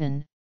of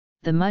Britain,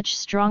 the much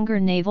stronger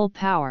naval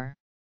power.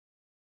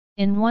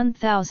 In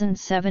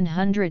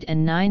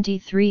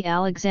 1793,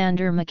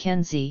 Alexander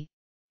Mackenzie,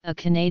 a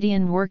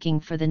Canadian working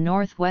for the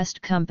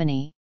Northwest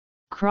Company,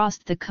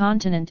 crossed the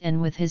continent and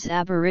with his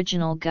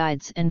Aboriginal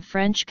guides and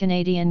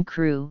French-Canadian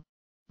crew,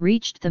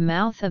 reached the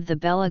mouth of the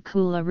Bella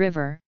Coola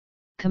River,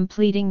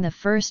 completing the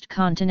first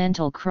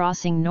continental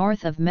crossing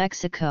north of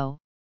Mexico,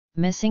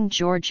 missing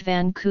George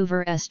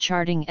Vancouver's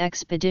charting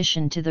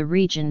expedition to the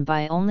region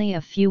by only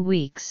a few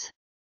weeks.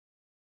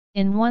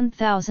 In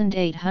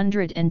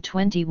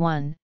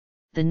 1821,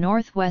 the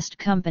Northwest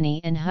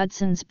Company and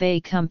Hudson's Bay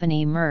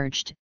Company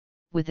merged,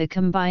 with a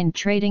combined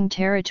trading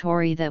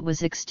territory that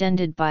was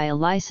extended by a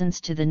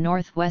license to the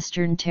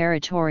Northwestern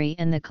Territory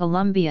and the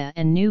Columbia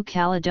and New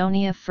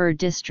Caledonia Fur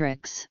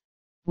Districts,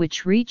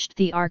 which reached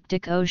the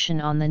Arctic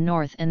Ocean on the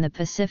north and the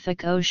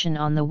Pacific Ocean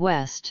on the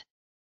west.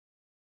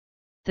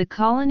 The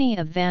colony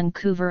of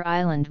Vancouver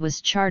Island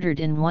was chartered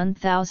in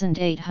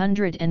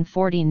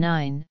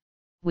 1849,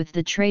 with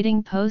the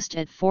trading post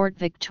at Fort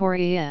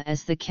Victoria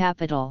as the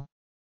capital.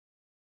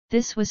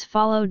 This was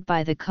followed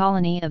by the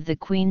colony of the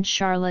Queen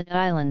Charlotte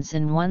Islands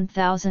in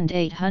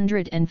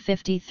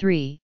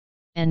 1853,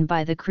 and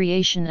by the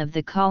creation of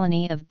the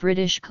colony of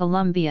British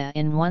Columbia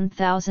in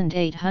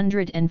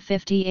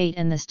 1858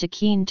 and the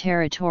Stikine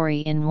Territory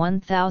in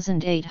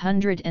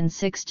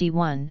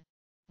 1861,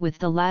 with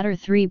the latter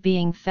three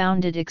being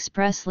founded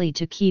expressly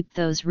to keep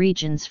those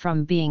regions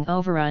from being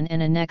overrun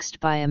and annexed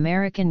by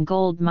American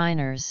gold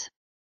miners.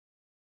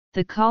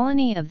 The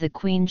colony of the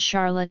Queen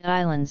Charlotte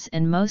Islands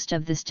and most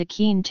of the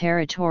Stikine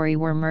Territory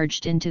were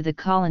merged into the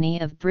colony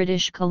of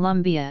British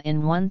Columbia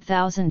in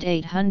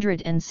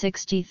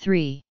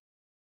 1863.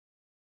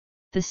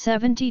 The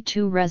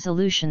 72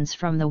 resolutions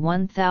from the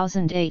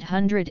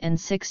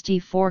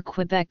 1864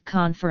 Quebec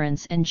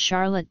Conference and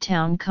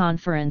Charlottetown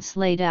Conference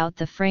laid out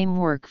the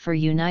framework for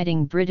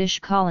uniting British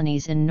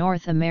colonies in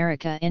North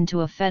America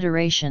into a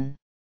federation.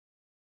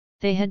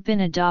 They had been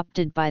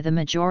adopted by the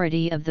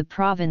majority of the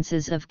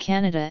provinces of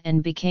Canada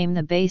and became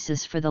the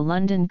basis for the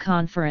London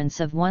Conference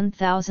of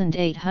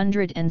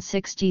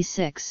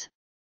 1866,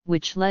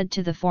 which led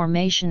to the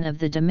formation of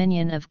the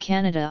Dominion of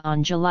Canada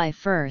on July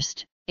 1,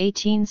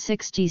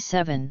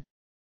 1867.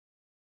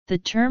 The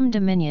term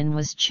Dominion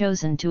was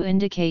chosen to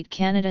indicate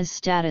Canada's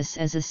status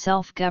as a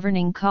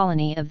self-governing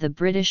colony of the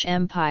British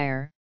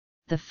Empire,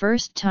 the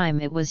first time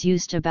it was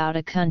used about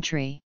a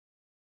country.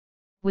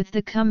 With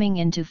the coming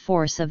into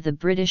force of the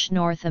British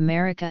North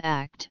America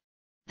Act,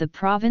 the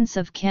province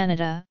of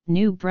Canada,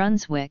 New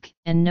Brunswick,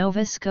 and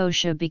Nova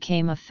Scotia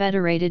became a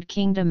federated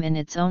kingdom in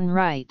its own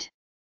right.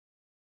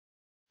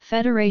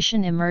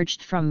 Federation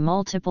emerged from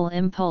multiple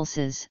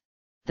impulses.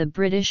 The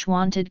British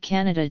wanted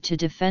Canada to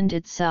defend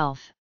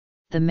itself,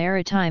 the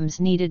Maritimes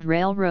needed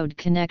railroad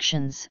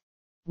connections,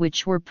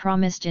 which were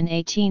promised in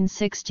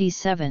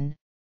 1867.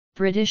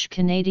 British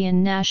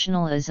Canadian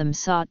nationalism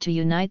sought to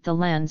unite the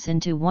lands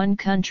into one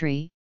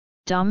country,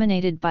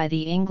 dominated by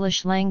the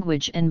English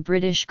language and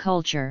British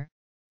culture.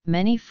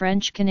 Many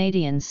French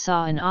Canadians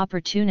saw an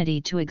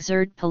opportunity to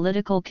exert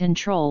political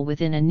control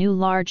within a new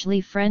largely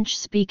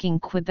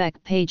French-speaking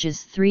Quebec,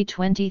 pages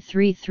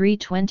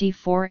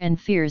 323-324, and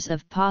fears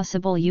of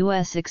possible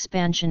U.S.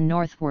 expansion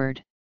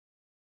northward.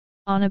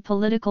 On a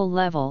political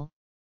level,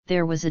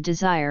 there was a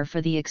desire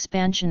for the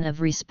expansion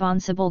of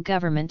responsible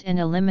government and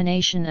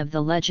elimination of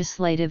the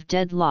legislative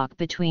deadlock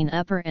between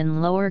Upper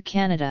and Lower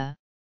Canada,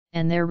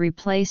 and their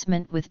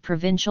replacement with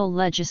provincial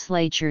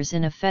legislatures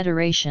in a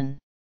federation.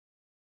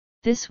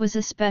 This was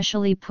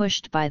especially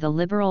pushed by the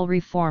liberal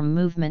reform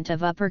movement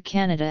of Upper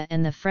Canada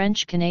and the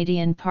French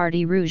Canadian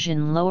Parti Rouge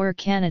in Lower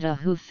Canada,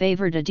 who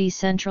favoured a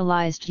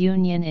decentralized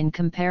union in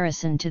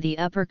comparison to the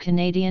Upper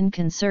Canadian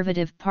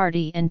Conservative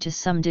Party and to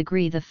some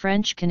degree the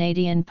French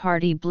Canadian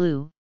Parti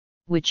Bleu,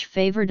 which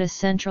favoured a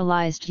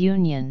centralized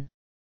union.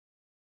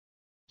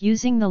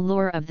 Using the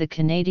lure of the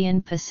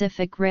Canadian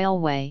Pacific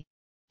Railway,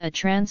 a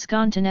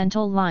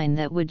transcontinental line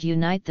that would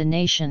unite the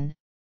nation,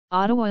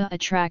 Ottawa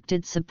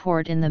attracted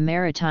support in the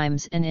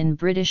Maritimes and in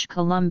British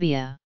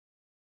Columbia.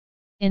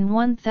 In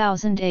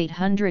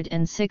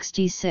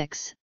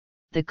 1866,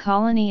 the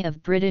colony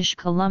of British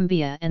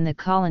Columbia and the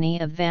colony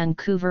of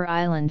Vancouver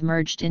Island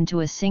merged into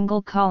a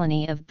single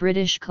colony of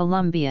British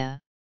Columbia.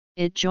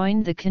 It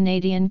joined the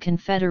Canadian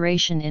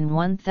Confederation in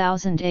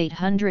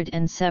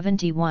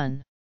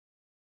 1871.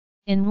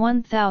 In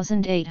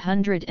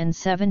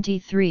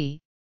 1873,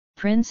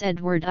 Prince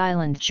Edward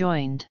Island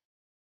joined.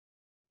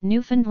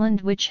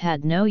 Newfoundland, which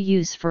had no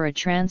use for a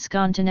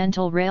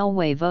transcontinental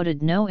railway,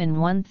 voted no in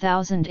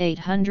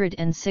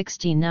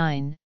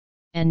 1869,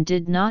 and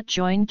did not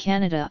join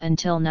Canada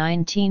until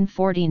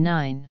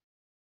 1949.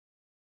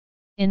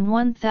 In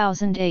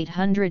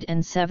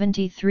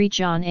 1873,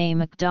 John A.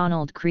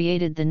 Macdonald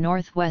created the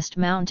Northwest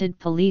Mounted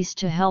Police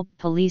to help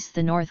police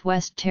the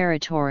Northwest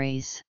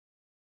Territories.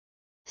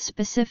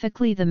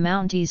 Specifically, the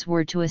Mounties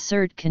were to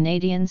assert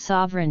Canadian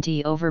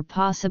sovereignty over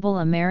possible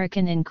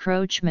American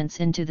encroachments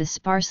into the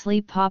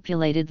sparsely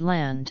populated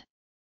land.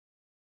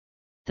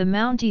 The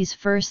Mounties'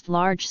 first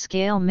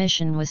large-scale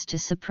mission was to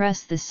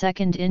suppress the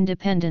Second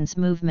Independence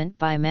Movement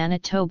by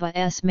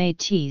Manitoba's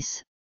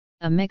Métis,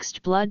 a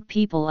mixed-blood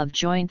people of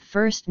joint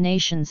First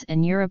Nations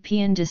and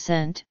European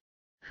descent,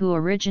 who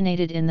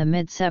originated in the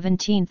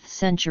mid-17th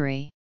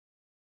century.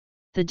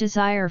 The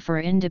desire for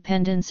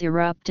independence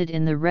erupted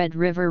in the Red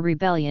River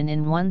Rebellion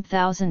in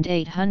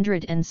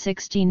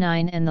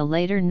 1869 and the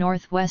later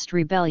Northwest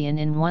Rebellion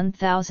in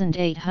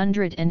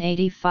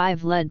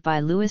 1885 led by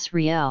Louis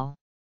Riel.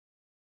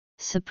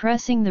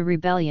 Suppressing the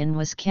rebellion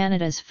was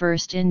Canada's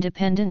first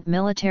independent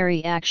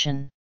military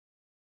action.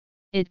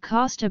 It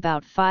cost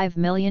about $5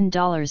 million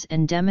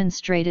and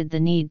demonstrated the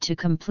need to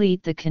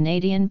complete the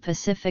Canadian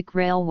Pacific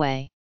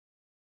Railway.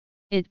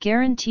 It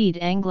guaranteed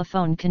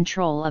Anglophone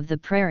control of the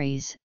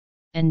prairies,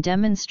 and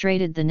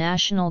demonstrated the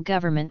national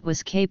government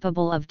was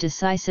capable of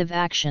decisive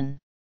action.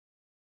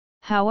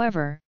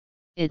 However,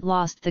 it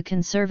lost the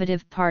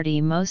Conservative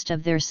Party most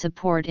of their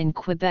support in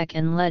Quebec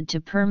and led to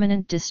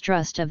permanent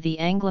distrust of the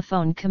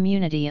Anglophone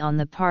community on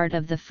the part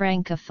of the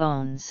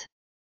Francophones.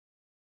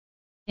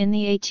 In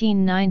the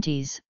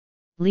 1890s,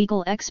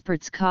 legal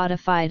experts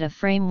codified a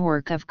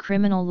framework of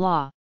criminal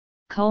law,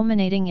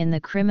 culminating in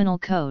the Criminal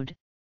Code,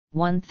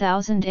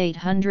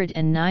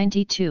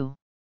 1892.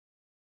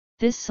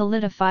 This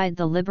solidified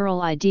the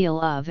liberal ideal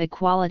of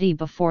equality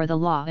before the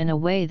law in a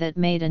way that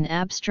made an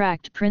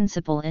abstract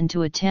principle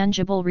into a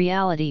tangible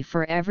reality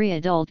for every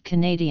adult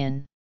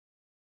Canadian.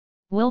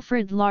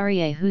 Wilfrid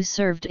Laurier, who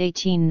served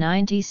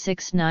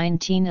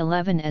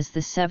 1896–1911 as the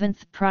 7th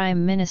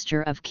Prime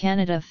Minister of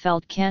Canada,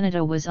 felt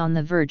Canada was on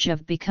the verge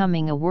of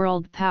becoming a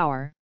world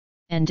power,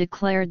 and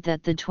declared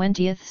that the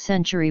 20th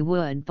century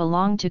would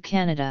belong to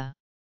Canada.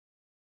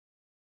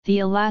 The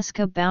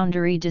Alaska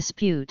Boundary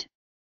Dispute,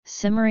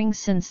 simmering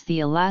since the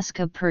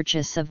Alaska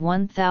Purchase of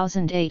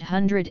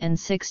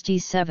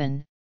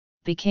 1867,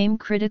 became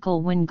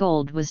critical when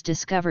gold was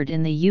discovered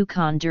in the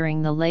Yukon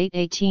during the late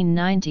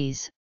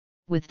 1890s,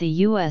 with the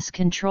U.S.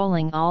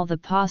 controlling all the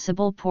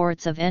possible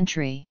ports of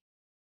entry.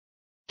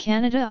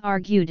 Canada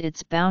argued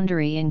its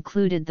boundary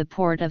included the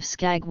port of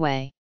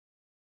Skagway.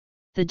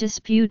 The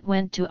dispute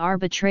went to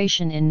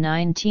arbitration in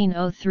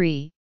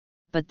 1903,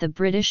 but the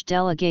British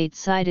delegate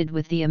sided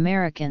with the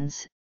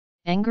Americans,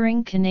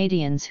 angering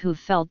Canadians who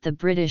felt the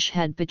British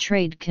had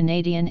betrayed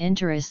Canadian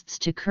interests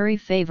to curry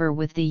favour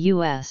with the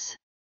U.S.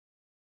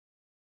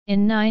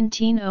 In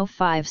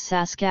 1905,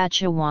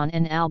 Saskatchewan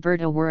and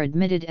Alberta were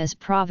admitted as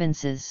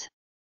provinces.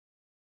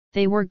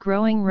 They were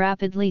growing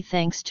rapidly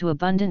thanks to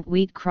abundant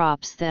wheat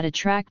crops that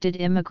attracted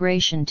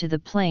immigration to the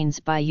plains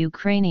by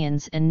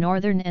Ukrainians and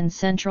Northern and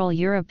Central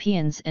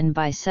Europeans and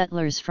by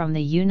settlers from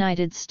the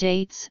United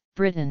States,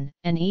 Britain,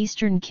 and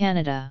Eastern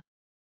Canada.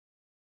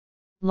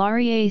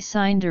 Laurier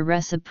signed a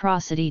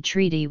reciprocity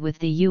treaty with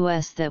the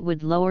U.S. that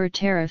would lower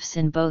tariffs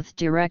in both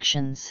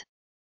directions.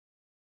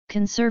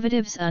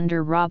 Conservatives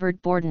under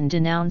Robert Borden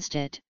denounced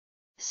it,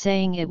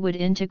 saying it would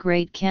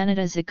integrate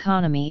Canada's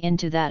economy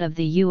into that of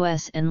the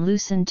U.S. and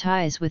loosen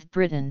ties with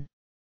Britain.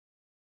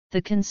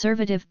 The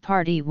Conservative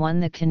Party won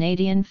the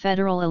Canadian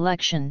federal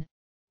election,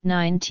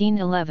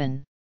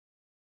 1911.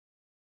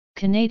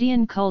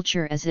 Canadian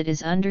culture as it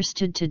is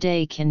understood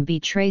today can be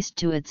traced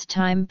to its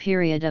time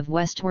period of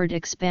westward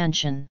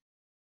expansion.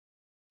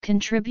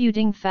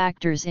 Contributing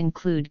factors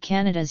include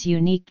Canada's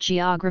unique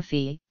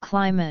geography,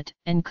 climate,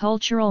 and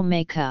cultural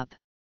makeup.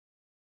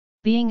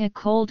 Being a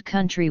cold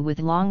country with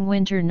long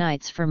winter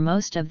nights for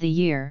most of the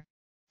year,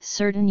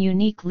 certain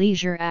unique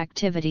leisure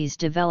activities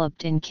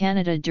developed in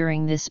Canada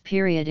during this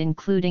period,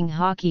 including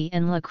hockey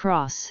and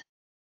lacrosse.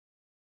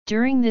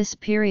 During this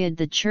period,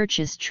 the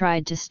churches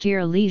tried to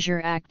steer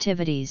leisure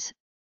activities,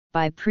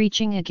 by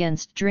preaching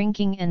against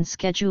drinking and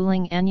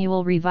scheduling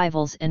annual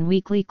revivals and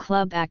weekly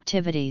club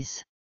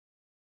activities.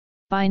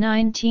 By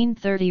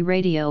 1930,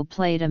 radio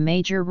played a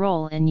major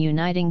role in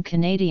uniting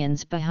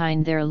Canadians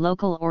behind their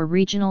local or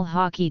regional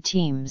hockey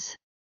teams.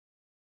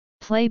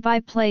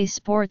 Play-by-play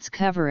sports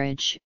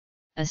coverage,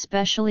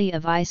 especially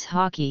of ice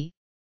hockey,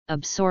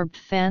 absorbed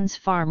fans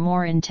far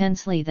more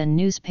intensely than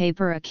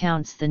newspaper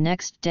accounts the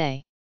next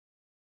day.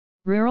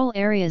 Rural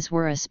areas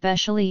were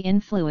especially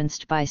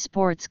influenced by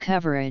sports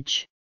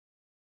coverage.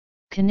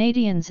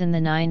 Canadians in the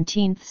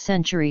 19th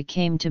century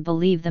came to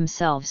believe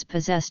themselves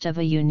possessed of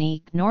a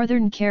unique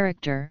northern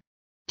character,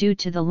 due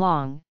to the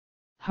long,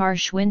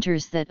 harsh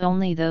winters that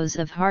only those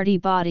of hardy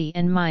body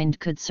and mind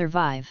could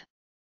survive.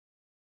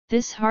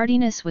 This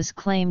hardiness was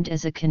claimed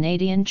as a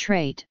Canadian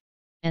trait,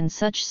 and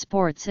such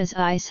sports as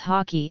ice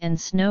hockey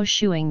and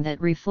snowshoeing that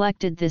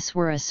reflected this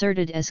were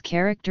asserted as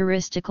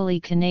characteristically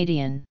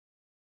Canadian.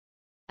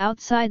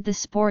 Outside the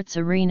sports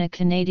arena,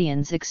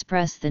 Canadians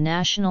express the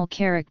national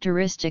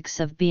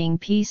characteristics of being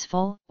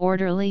peaceful,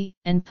 orderly,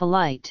 and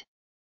polite.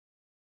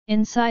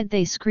 Inside,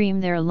 they scream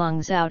their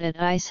lungs out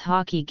at ice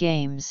hockey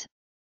games,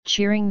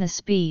 cheering the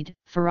speed,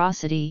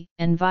 ferocity,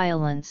 and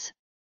violence,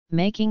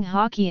 making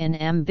hockey an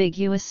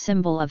ambiguous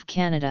symbol of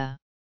Canada.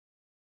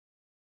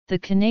 The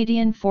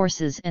Canadian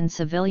forces and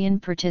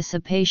civilian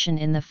participation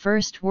in the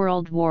First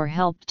World War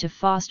helped to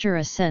foster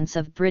a sense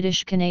of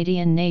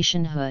British-Canadian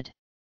nationhood.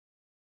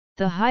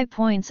 The high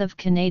points of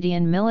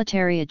Canadian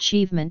military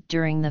achievement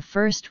during the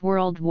First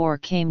World War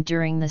came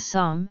during the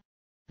Somme,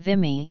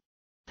 Vimy,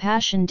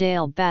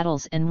 Passchendaele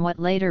battles and what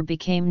later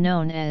became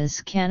known as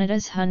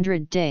Canada's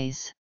 100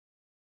 Days.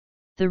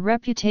 The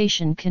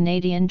reputation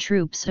Canadian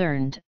troops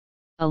earned,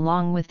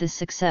 along with the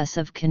success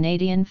of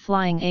Canadian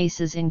flying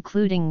aces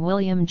including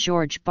William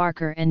George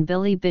Barker and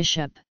Billy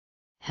Bishop,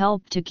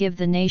 helped to give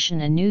the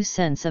nation a new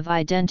sense of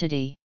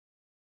identity.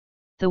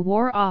 The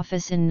War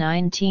Office in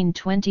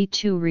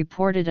 1922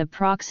 reported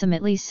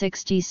approximately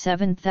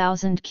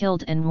 67,000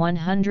 killed and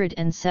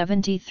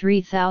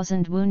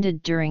 173,000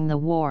 wounded during the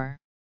war.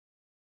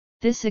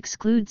 This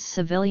excludes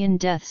civilian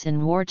deaths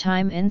in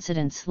wartime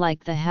incidents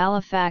like the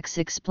Halifax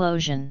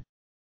explosion.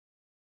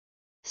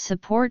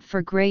 Support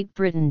for Great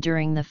Britain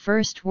during the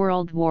First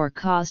World War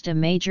caused a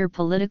major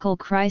political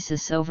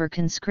crisis over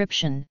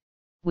conscription,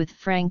 with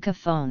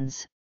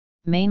francophones,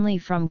 mainly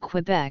from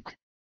Quebec,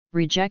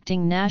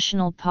 rejecting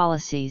national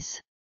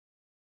policies.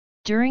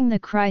 During the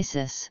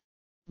crisis,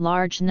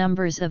 large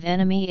numbers of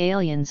enemy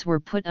aliens were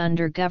put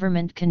under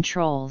government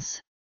controls.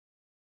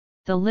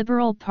 The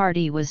Liberal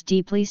Party was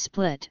deeply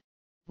split,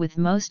 with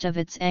most of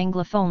its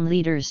Anglophone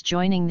leaders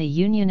joining the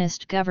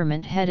Unionist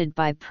government headed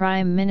by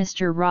Prime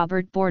Minister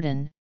Robert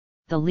Borden,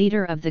 the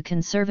leader of the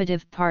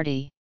Conservative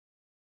Party.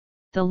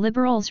 The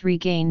Liberals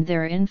regained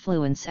their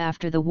influence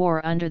after the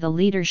war under the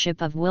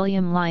leadership of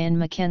William Lyon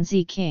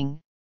Mackenzie King,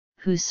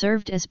 who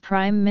served as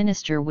Prime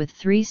Minister with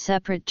 3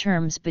 separate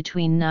terms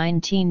between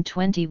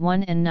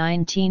 1921 and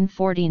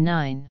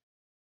 1949.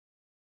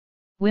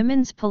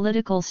 Women's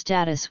political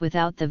status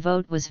without the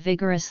vote was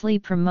vigorously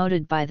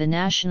promoted by the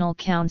National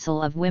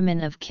Council of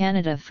Women of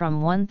Canada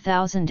from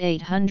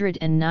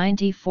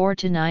 1894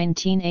 to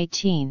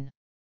 1918.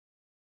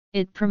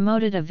 It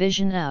promoted a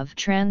vision of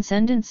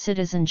transcendent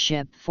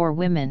citizenship for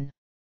women.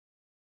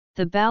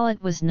 The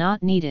ballot was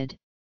not needed,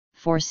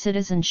 for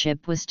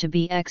citizenship was to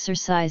be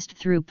exercised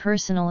through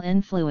personal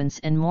influence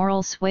and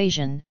moral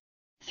suasion,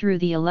 through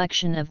the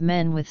election of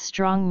men with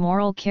strong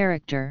moral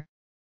character,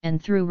 and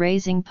through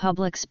raising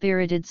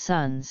public-spirited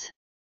sons.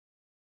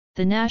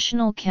 The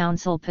National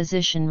Council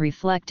position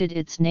reflected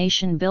its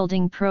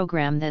nation-building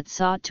program that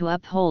sought to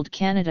uphold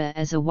Canada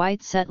as a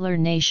white settler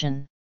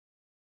nation.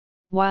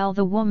 While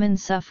the woman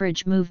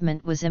suffrage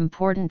movement was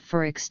important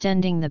for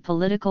extending the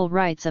political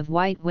rights of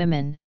white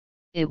women,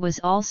 it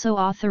was also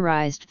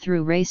authorized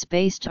through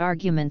race-based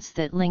arguments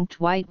that linked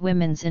white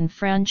women's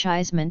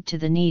enfranchisement to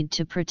the need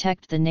to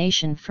protect the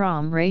nation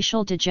from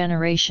racial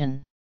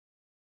degeneration.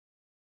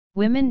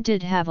 Women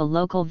did have a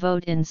local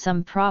vote in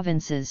some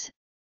provinces,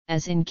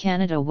 as in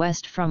Canada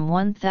West from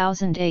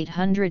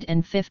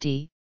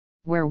 1850,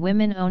 where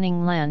women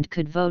owning land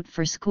could vote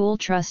for school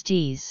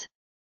trustees.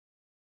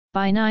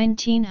 By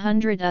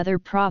 1900 other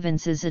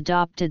provinces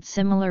adopted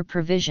similar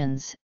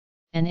provisions,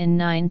 and in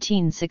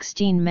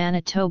 1916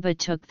 Manitoba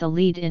took the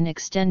lead in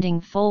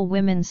extending full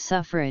women's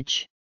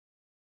suffrage.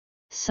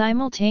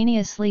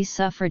 Simultaneously,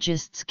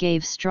 suffragists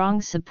gave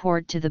strong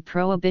support to the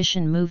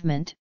Prohibition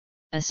movement,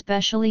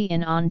 especially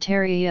in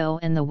Ontario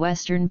and the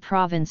Western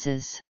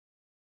provinces.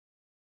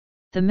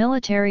 The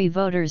Military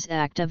Voters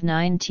Act of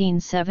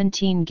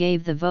 1917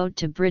 gave the vote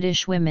to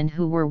British women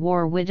who were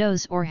war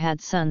widows or had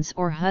sons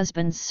or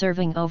husbands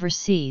serving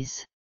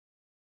overseas.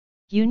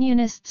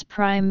 Unionists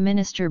Prime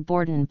Minister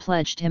Borden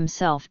pledged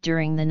himself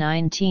during the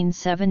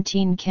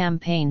 1917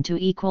 campaign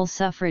to equal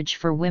suffrage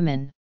for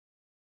women.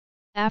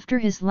 After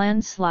his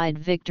landslide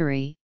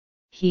victory,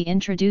 he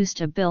introduced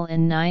a bill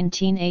in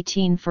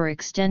 1918 for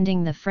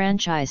extending the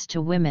franchise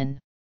to women.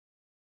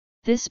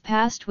 This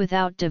passed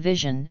without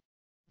division,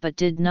 but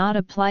did not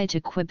apply to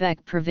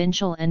Quebec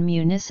provincial and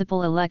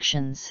municipal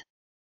elections.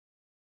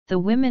 The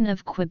women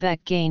of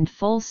Quebec gained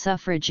full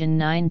suffrage in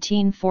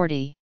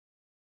 1940.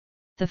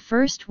 The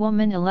first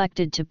woman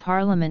elected to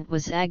Parliament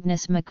was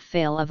Agnes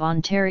MacPhail of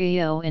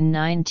Ontario in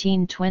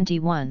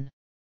 1921.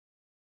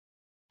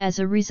 As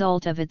a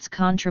result of its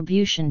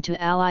contribution to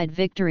Allied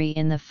victory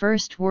in the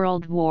First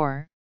World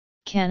War,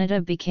 Canada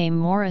became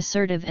more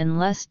assertive and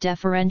less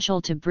deferential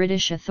to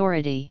British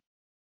authority.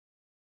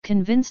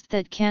 Convinced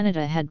that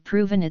Canada had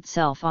proven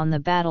itself on the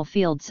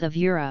battlefields of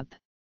Europe,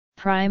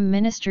 Prime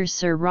Minister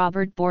Sir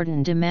Robert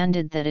Borden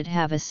demanded that it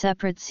have a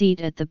separate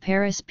seat at the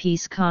Paris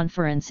Peace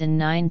Conference in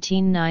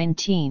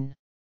 1919.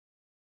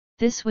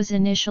 This was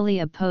initially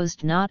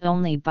opposed not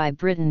only by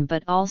Britain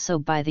but also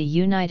by the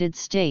United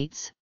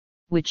States,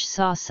 which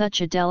saw such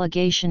a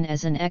delegation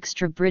as an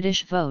extra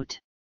British vote.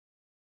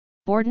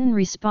 Borden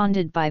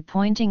responded by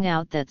pointing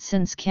out that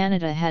since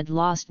Canada had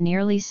lost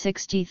nearly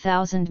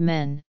 60,000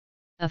 men,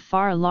 a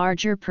far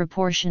larger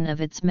proportion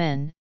of its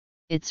men,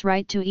 its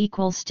right to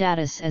equal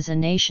status as a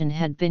nation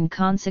had been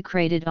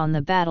consecrated on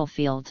the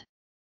battlefield.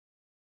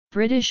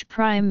 British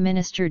Prime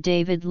Minister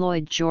David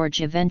Lloyd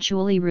George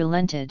eventually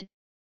relented,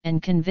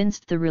 and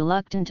convinced the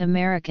reluctant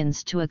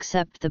Americans to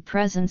accept the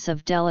presence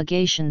of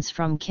delegations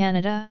from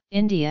Canada,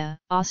 India,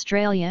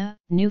 Australia,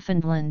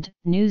 Newfoundland,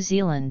 New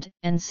Zealand,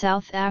 and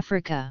South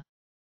Africa.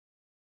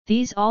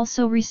 These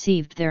also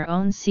received their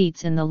own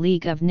seats in the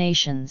League of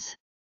Nations.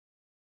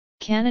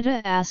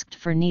 Canada asked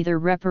for neither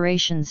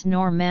reparations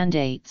nor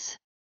mandates.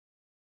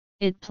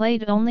 It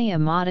played only a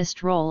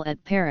modest role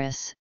at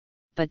Paris,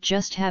 but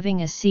just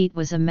having a seat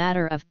was a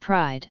matter of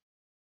pride.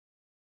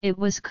 It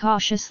was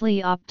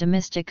cautiously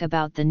optimistic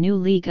about the new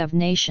League of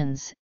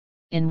Nations,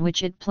 in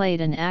which it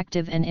played an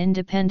active and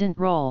independent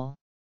role.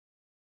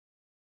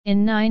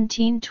 In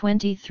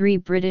 1923,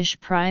 British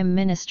Prime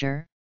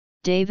Minister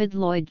David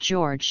Lloyd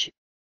George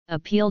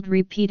appealed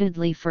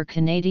repeatedly for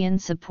Canadian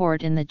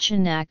support in the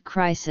Chinac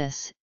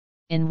crisis,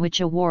 in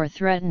which a war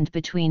threatened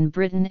between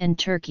Britain and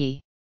Turkey.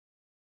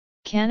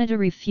 Canada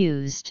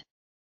refused.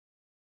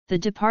 The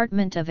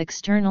Department of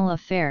External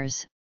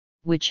Affairs,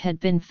 which had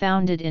been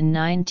founded in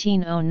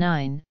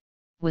 1909,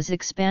 was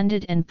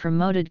expanded and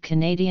promoted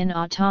Canadian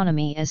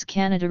autonomy as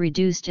Canada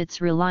reduced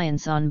its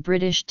reliance on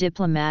British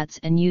diplomats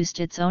and used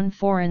its own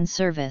foreign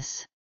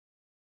service.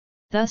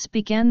 Thus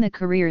began the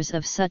careers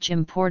of such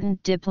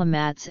important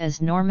diplomats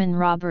as Norman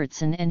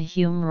Robertson and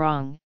Hume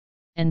Wrong,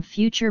 and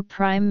future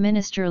Prime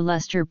Minister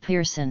Lester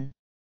Pearson.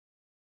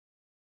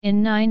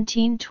 In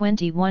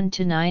 1921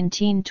 to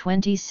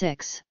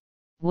 1926,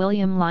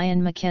 William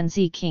Lyon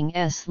Mackenzie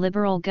King's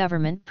Liberal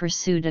government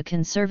pursued a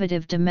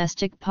conservative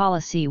domestic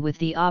policy with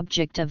the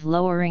object of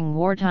lowering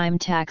wartime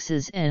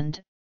taxes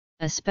and,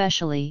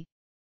 especially,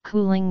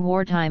 cooling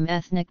wartime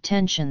ethnic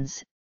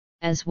tensions,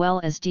 as well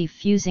as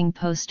defusing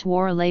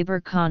post-war labor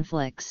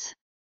conflicts.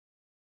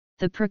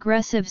 The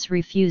Progressives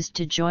refused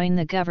to join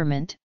the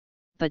government,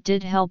 but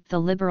did help the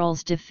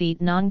Liberals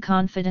defeat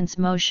non-confidence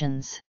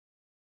motions.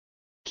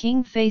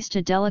 King faced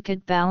a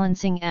delicate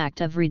balancing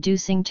act of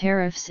reducing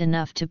tariffs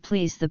enough to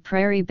please the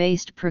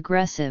prairie-based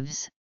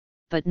Progressives,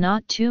 but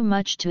not too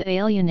much to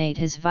alienate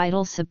his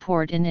vital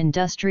support in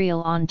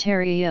industrial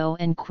Ontario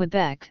and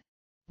Quebec,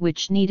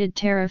 which needed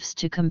tariffs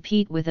to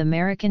compete with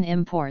American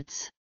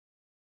imports.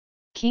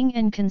 King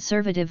and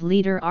Conservative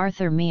leader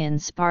Arthur Meighen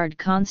sparred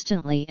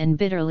constantly and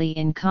bitterly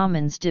in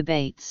Commons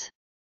debates.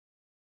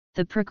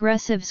 The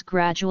Progressives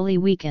gradually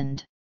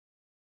weakened.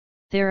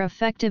 Their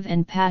effective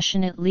and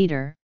passionate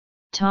leader,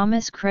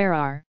 Thomas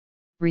Crerar,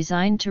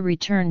 resigned to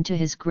return to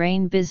his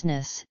grain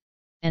business,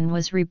 and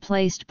was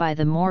replaced by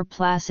the more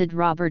placid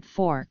Robert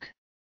Fork.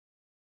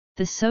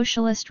 The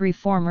socialist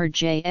reformer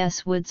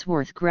J.S.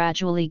 Woodsworth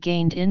gradually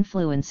gained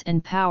influence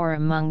and power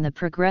among the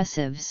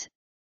Progressives,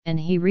 and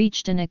he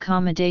reached an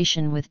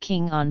accommodation with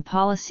King on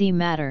policy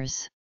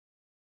matters.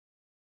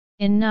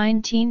 In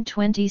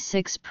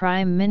 1926,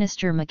 Prime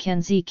Minister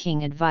Mackenzie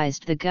King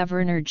advised the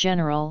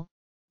Governor-General,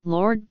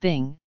 Lord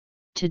Byng,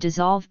 to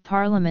dissolve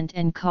Parliament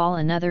and call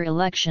another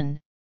election,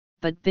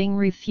 but Byng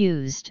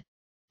refused,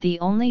 the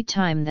only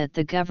time that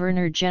the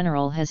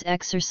Governor-General has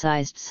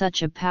exercised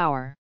such a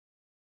power.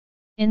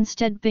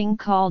 Instead, Byng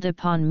called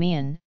upon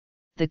Meighen,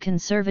 the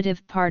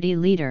Conservative Party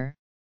leader,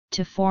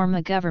 to form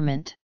a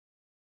government.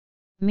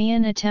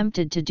 Meighen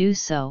attempted to do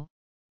so,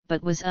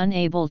 but was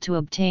unable to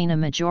obtain a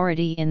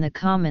majority in the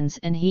Commons,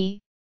 and he,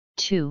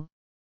 too,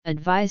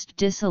 advised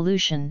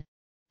dissolution,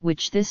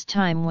 which this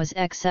time was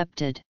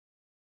accepted.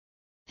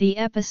 The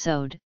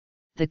episode,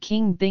 the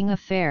King-Byng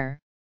affair,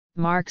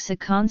 marks a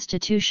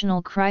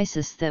constitutional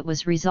crisis that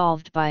was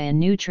resolved by a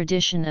new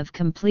tradition of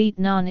complete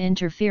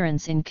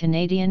non-interference in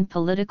Canadian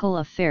political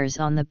affairs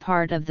on the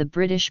part of the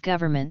British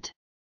government.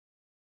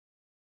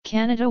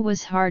 Canada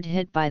was hard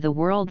hit by the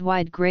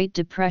worldwide Great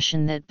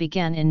Depression that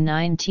began in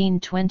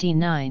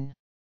 1929.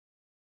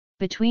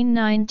 Between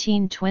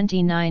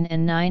 1929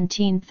 and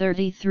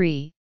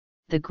 1933,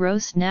 the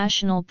gross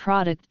national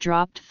product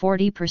dropped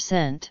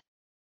 40%.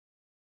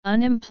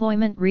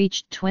 Unemployment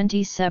reached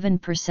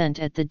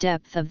 27% at the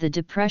depth of the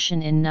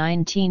Depression in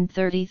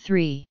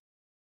 1933.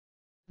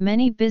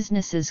 Many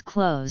businesses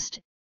closed,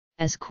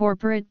 as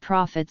corporate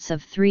profits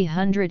of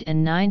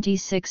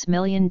 $396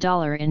 million in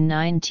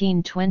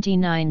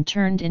 1929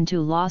 turned into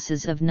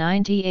losses of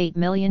 $98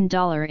 million in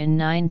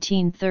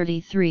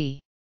 1933.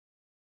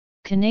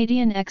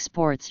 Canadian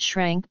exports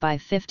shrank by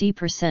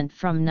 50%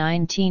 from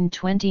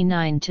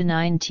 1929 to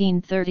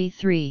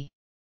 1933.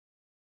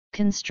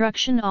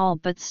 Construction all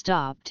but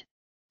stopped,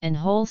 and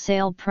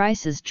wholesale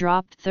prices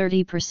dropped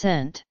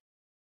 30%.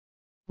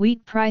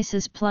 Wheat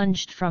prices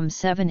plunged from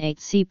 7/8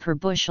 C per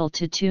bushel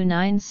to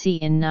 2/9 C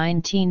in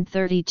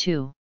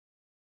 1932.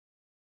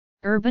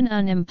 Urban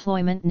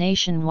unemployment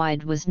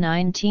nationwide was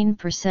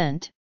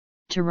 19%,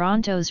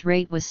 Toronto's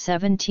rate was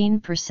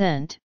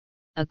 17%,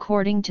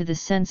 according to the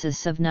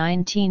census of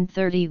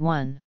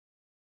 1931.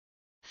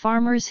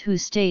 Farmers who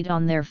stayed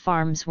on their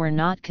farms were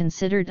not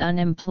considered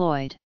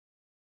unemployed.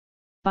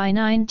 By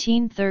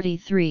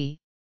 1933,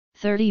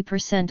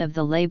 30% of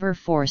the labor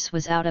force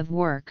was out of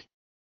work,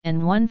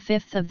 and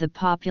 1/5 of the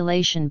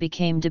population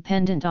became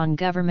dependent on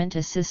government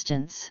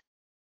assistance.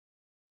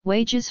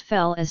 Wages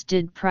fell as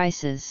did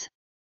prices.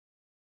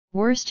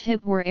 Worst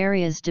hit were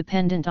areas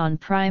dependent on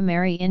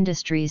primary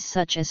industries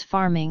such as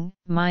farming,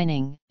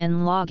 mining,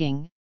 and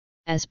logging,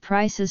 as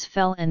prices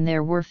fell and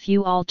there were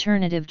few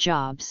alternative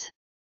jobs.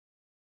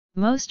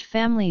 Most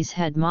families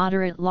had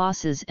moderate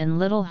losses and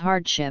little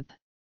hardship,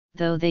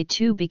 though they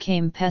too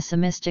became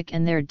pessimistic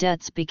and their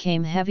debts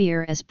became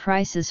heavier as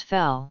prices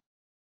fell.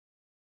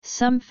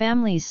 Some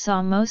families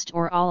saw most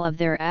or all of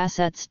their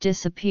assets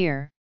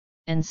disappear,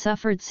 and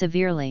suffered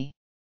severely.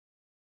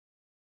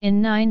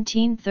 In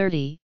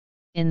 1930,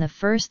 in the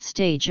first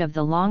stage of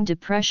the Long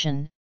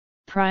Depression,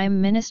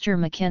 Prime Minister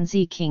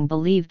Mackenzie King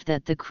believed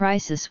that the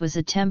crisis was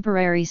a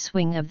temporary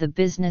swing of the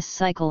business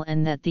cycle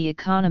and that the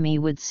economy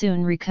would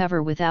soon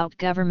recover without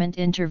government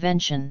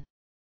intervention.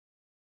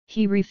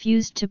 He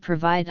refused to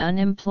provide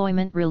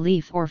unemployment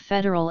relief or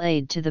federal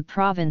aid to the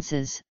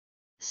provinces,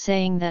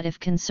 saying that if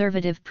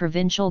conservative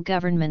provincial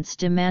governments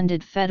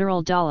demanded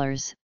federal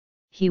dollars,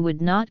 he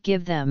would not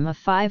give them a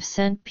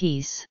 5-cent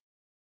piece.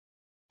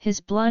 His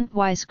blunt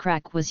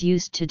wisecrack was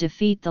used to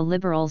defeat the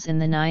Liberals in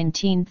the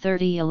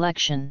 1930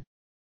 election.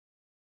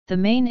 The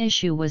main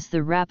issue was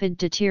the rapid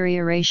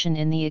deterioration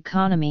in the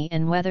economy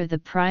and whether the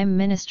Prime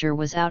Minister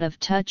was out of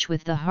touch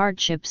with the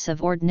hardships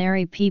of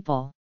ordinary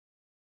people.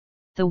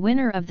 The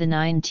winner of the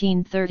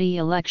 1930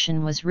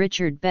 election was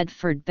Richard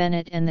Bedford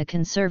Bennett and the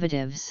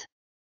Conservatives.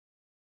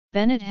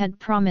 Bennett had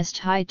promised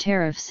high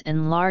tariffs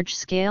and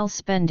large-scale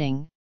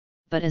spending,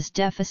 but as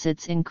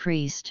deficits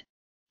increased,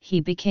 he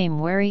became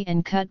wary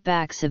and cut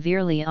back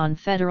severely on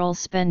federal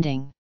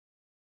spending.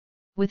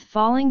 With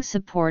falling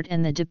support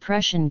and the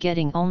Depression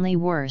getting only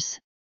worse,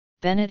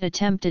 Bennett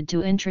attempted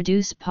to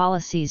introduce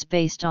policies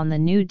based on the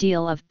New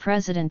Deal of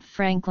President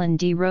Franklin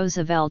D.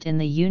 Roosevelt in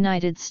the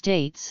United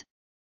States,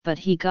 but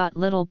he got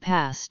little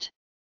passed.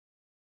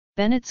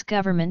 Bennett's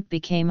government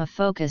became a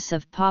focus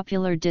of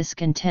popular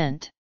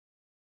discontent.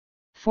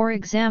 For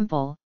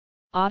example,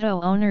 auto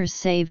owners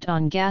saved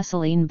on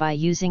gasoline by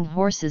using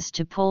horses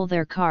to pull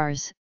their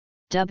cars,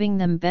 dubbing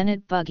them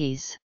Bennett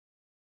buggies.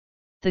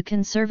 The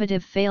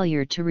Conservative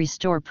failure to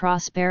restore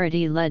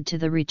prosperity led to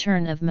the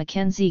return of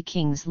Mackenzie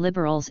King's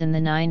Liberals in the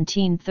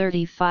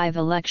 1935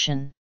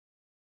 election.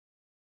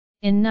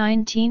 In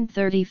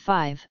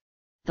 1935,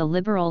 the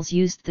Liberals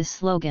used the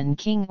slogan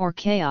 "King or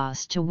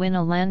Chaos" to win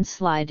a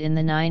landslide in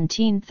the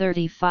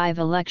 1935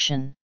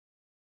 election.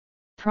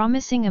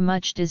 Promising a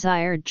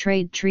much-desired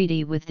trade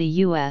treaty with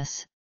the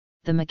U.S.,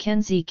 the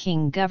Mackenzie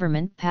King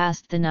government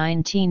passed the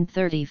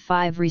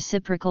 1935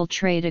 Reciprocal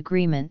Trade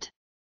Agreement.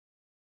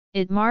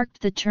 It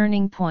marked the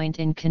turning point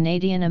in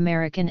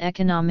Canadian-American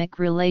economic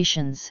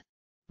relations,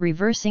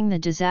 reversing the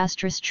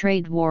disastrous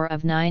trade war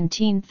of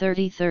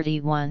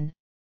 1930-31,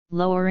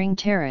 lowering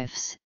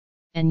tariffs,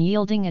 and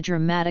yielding a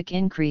dramatic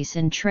increase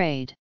in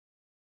trade.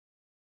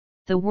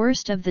 The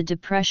worst of the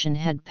Depression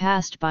had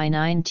passed by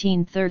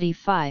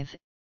 1935,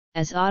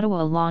 as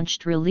Ottawa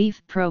launched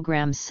relief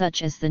programs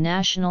such as the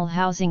National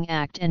Housing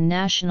Act and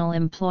National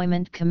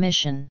Employment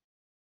Commission.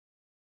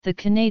 The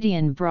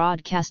Canadian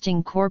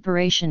Broadcasting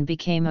Corporation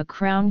became a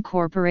Crown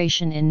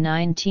Corporation in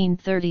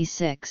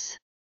 1936.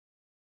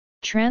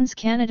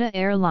 TransCanada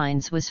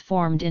Airlines was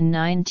formed in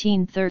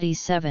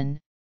 1937,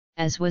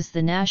 as was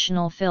the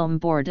National Film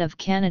Board of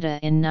Canada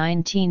in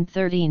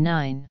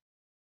 1939.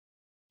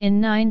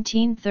 In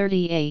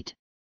 1938,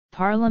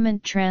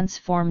 Parliament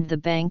transformed the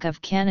Bank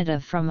of Canada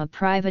from a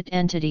private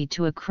entity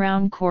to a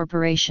Crown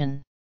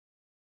Corporation.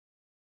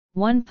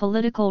 One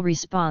political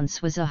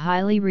response was a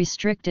highly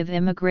restrictive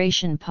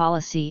immigration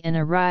policy and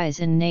a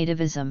rise in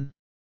nativism.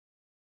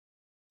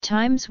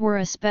 Times were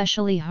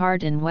especially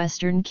hard in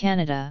Western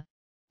Canada,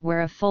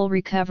 where a full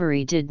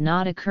recovery did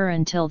not occur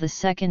until the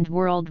Second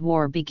World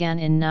War began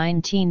in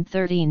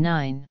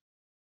 1939.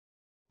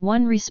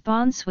 One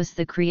response was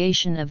the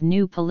creation of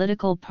new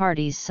political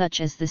parties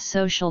such as the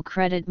Social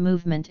Credit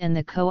Movement and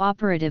the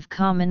Cooperative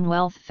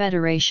Commonwealth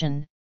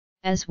Federation,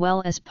 as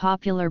well as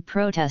popular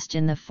protest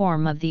in the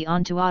form of the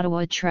On to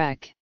Ottawa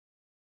Trek.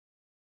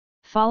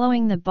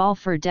 Following the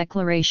Balfour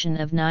Declaration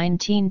of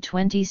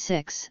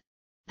 1926,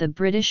 the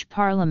British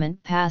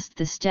Parliament passed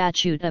the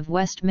Statute of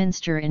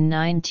Westminster in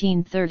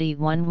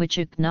 1931, which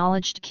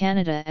acknowledged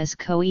Canada as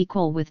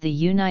co-equal with the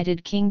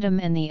United Kingdom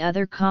and the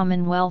other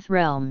Commonwealth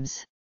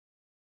realms.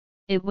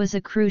 It was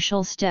a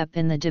crucial step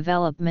in the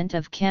development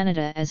of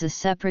Canada as a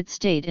separate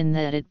state in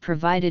that it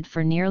provided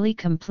for nearly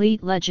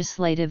complete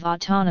legislative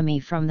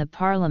autonomy from the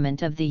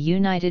Parliament of the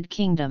United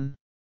Kingdom.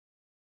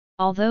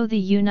 Although the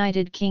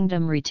United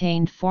Kingdom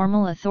retained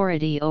formal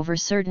authority over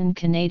certain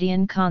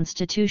Canadian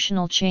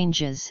constitutional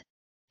changes,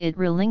 it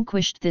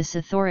relinquished this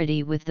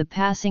authority with the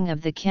passing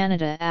of the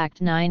Canada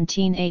Act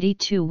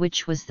 1982,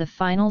 which was the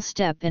final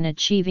step in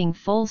achieving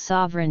full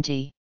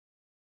sovereignty.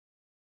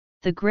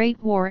 The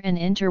Great War and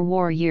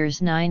Interwar years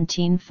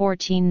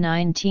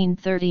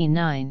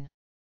 1914–1939.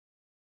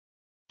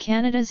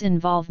 Canada's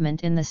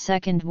involvement in the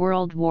Second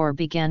World War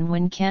began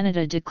when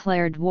Canada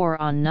declared war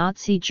on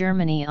Nazi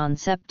Germany on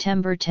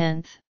September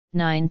 10,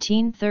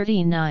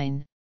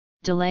 1939,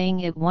 delaying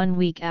it 1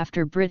 week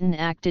after Britain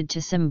acted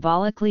to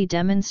symbolically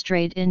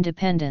demonstrate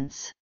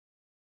independence.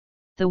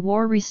 The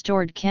war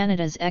restored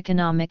Canada's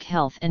economic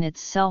health and its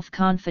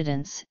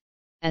self-confidence,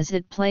 as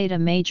it played a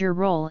major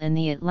role in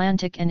the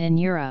Atlantic and in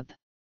Europe.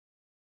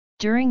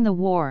 During the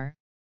war,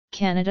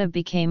 Canada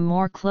became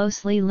more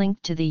closely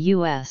linked to the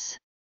U.S.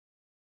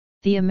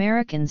 The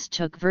Americans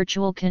took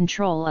virtual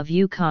control of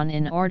Yukon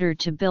in order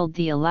to build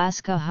the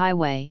Alaska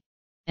Highway,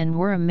 and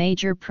were a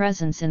major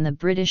presence in the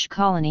British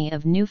colony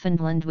of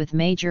Newfoundland with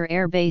major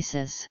air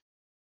bases.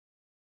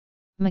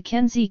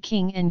 Mackenzie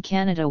King and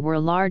Canada were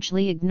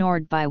largely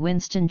ignored by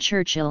Winston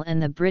Churchill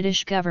and the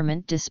British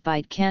government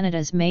despite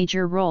Canada's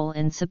major role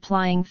in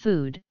supplying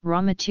food,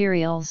 raw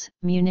materials,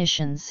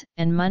 munitions,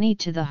 and money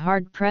to the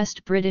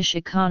hard-pressed British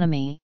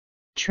economy,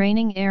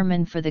 training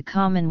airmen for the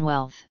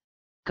Commonwealth,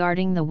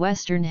 guarding the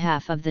western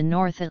half of the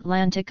North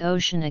Atlantic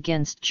Ocean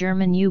against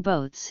German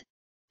U-boats,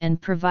 and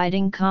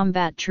providing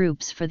combat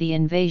troops for the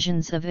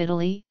invasions of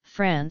Italy,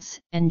 France,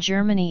 and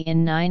Germany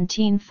in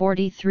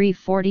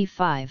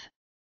 1943–45.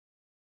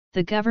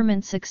 The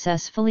government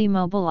successfully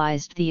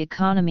mobilized the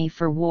economy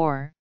for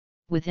war,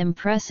 with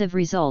impressive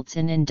results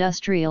in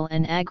industrial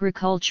and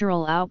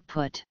agricultural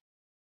output.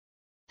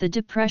 The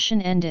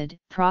Depression ended,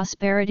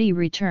 prosperity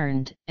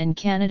returned, and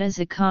Canada's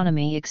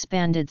economy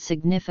expanded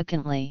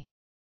significantly.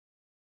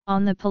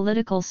 On the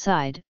political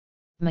side,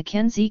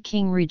 Mackenzie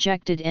King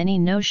rejected any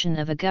notion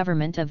of a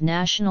government of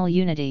national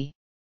unity.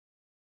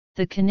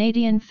 The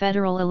Canadian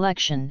federal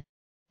election,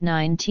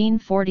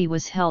 1940,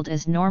 was held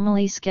as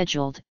normally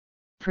scheduled,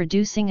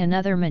 producing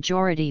another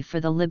majority for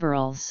the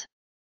Liberals.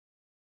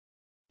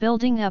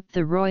 Building up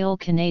the Royal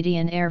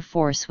Canadian Air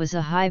Force was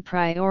a high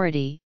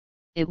priority.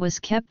 It was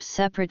kept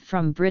separate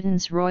from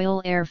Britain's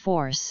Royal Air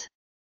Force.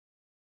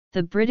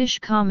 The British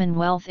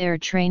Commonwealth Air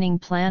Training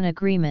Plan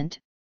Agreement,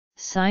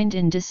 signed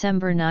in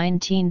December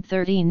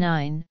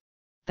 1939,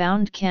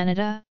 bound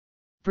Canada,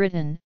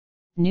 Britain,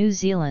 New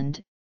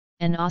Zealand,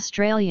 and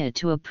Australia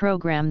to a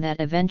program that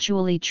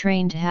eventually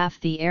trained half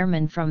the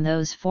airmen from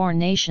those four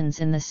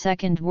nations in the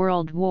Second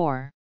World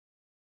War.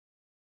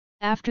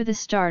 After the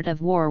start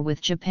of war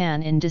with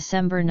Japan in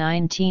December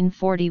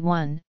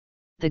 1941,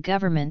 the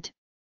government,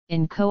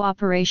 in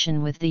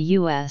cooperation with the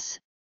U.S.,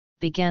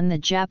 began the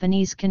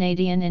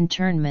Japanese-Canadian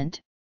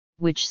internment,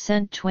 which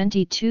sent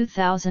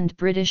 22,000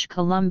 British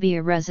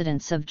Columbia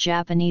residents of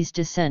Japanese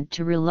descent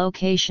to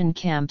relocation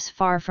camps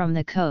far from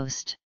the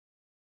coast.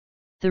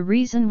 The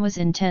reason was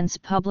intense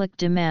public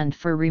demand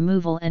for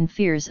removal and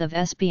fears of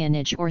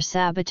espionage or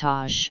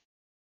sabotage.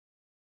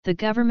 The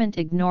government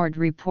ignored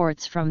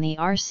reports from the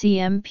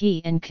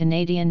RCMP and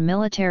Canadian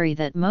military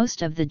that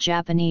most of the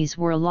Japanese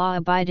were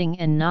law-abiding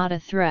and not a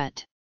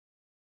threat.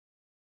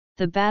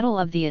 The Battle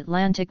of the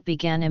Atlantic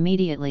began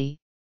immediately,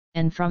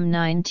 and from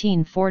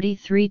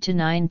 1943 to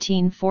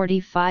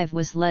 1945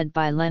 was led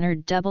by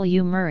Leonard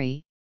W.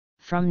 Murray,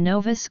 from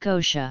Nova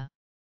Scotia.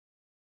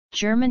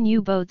 German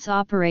U-boats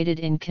operated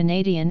in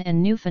Canadian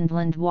and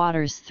Newfoundland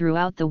waters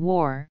throughout the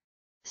war,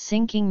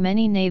 sinking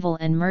many naval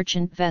and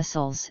merchant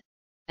vessels,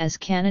 as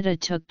Canada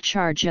took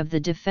charge of the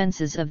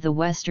defences of the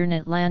Western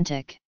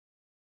Atlantic.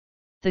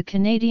 The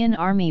Canadian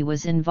Army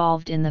was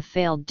involved in the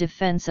failed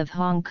defence of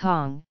Hong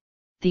Kong,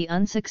 the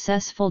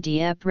unsuccessful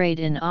Dieppe raid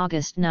in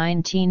August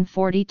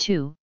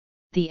 1942,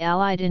 the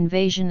Allied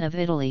invasion of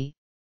Italy,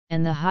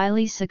 and the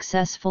highly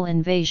successful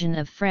invasion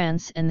of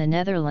France and the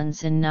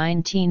Netherlands in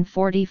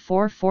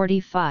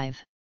 1944–45.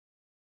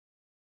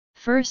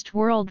 First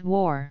World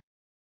War.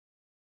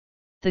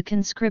 The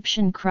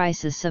conscription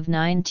crisis of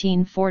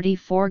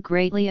 1944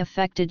 greatly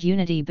affected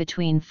unity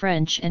between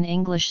French and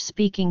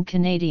English-speaking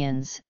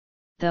Canadians,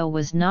 though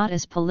was not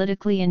as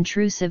politically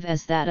intrusive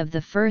as that of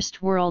the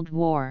First World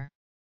War.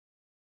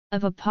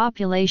 Of a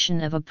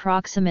population of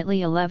approximately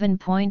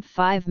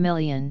 11.5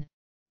 million,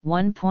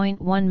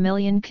 1.1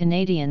 million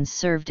Canadians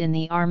served in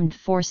the armed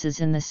forces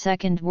in the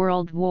Second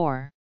World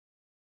War.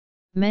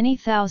 Many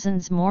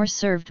thousands more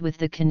served with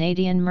the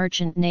Canadian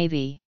Merchant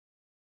Navy.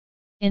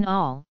 In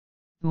all,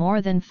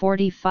 more than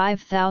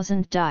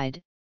 45,000 died,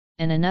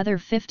 and another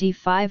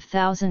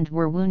 55,000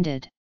 were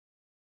wounded.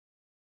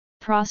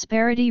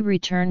 Prosperity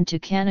returned to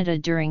Canada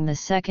during the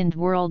Second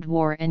World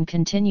War and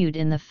continued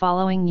in the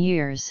following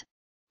years,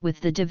 with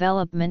the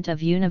development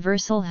of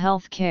universal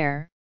health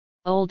care,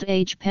 old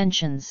age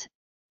pensions,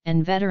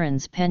 and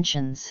veterans'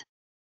 pensions.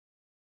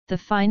 The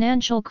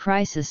financial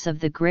crisis of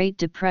the Great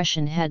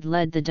Depression had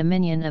led the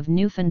Dominion of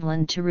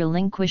Newfoundland to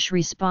relinquish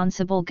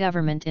responsible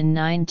government in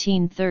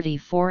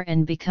 1934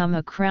 and become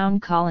a Crown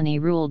colony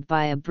ruled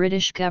by a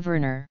British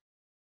governor.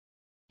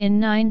 In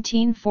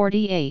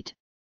 1948,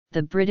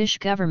 the British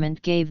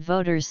government gave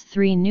voters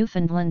 3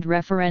 Newfoundland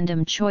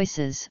referendum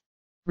choices: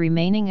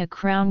 remaining a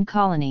Crown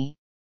colony,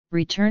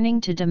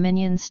 returning to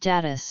Dominion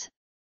status,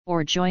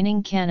 or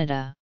joining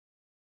Canada.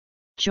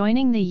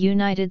 Joining the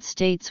United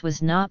States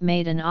was not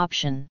made an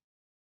option.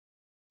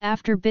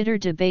 After bitter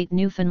debate,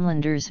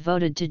 Newfoundlanders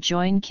voted to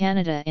join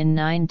Canada in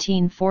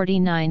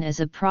 1949 as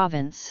a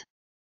province.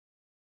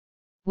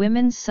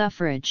 Women's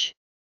suffrage.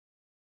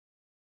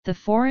 The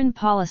foreign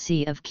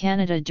policy of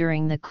Canada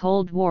during the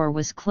Cold War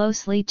was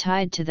closely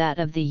tied to that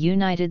of the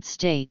United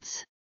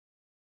States.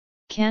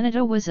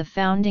 Canada was a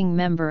founding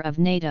member of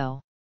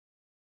NATO.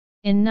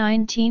 In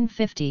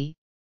 1950,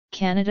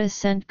 Canada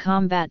sent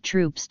combat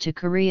troops to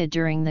Korea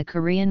during the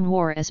Korean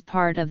War as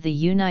part of the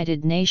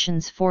United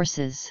Nations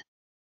forces.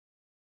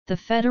 The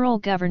federal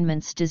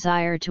government's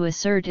desire to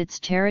assert its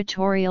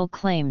territorial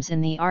claims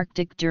in the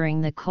Arctic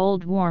during the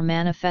Cold War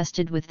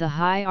manifested with the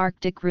High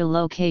Arctic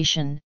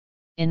Relocation,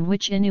 in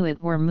which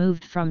Inuit were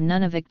moved from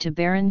Nunavut to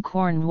barren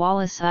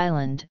Cornwallis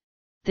Island,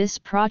 This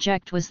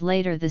project was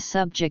later the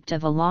subject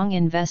of a long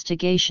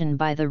investigation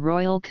by the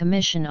Royal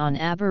Commission on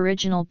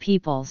Aboriginal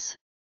Peoples.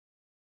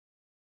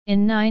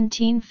 In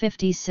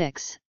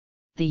 1956,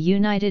 the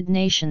United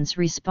Nations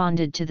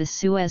responded to the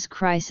Suez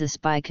Crisis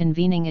by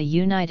convening a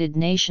United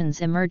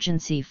Nations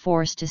emergency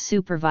force to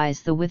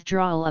supervise the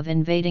withdrawal of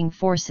invading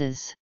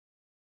forces.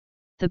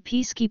 The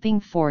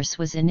peacekeeping force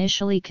was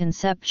initially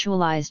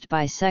conceptualized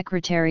by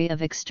Secretary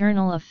of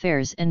External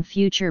Affairs and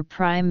future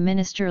Prime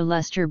Minister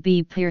Lester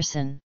B.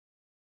 Pearson.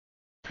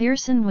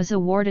 Pearson was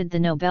awarded the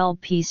Nobel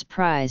Peace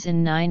Prize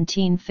in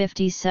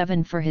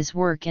 1957 for his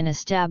work in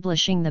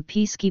establishing the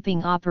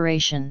peacekeeping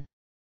operation.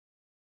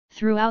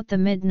 Throughout the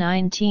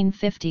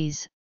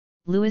mid-1950s,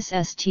 Louis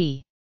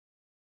St.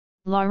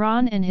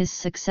 Laurent and his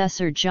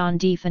successor John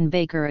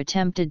Diefenbaker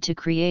attempted to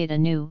create a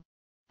new,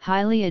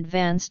 highly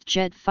advanced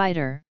jet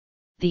fighter,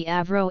 the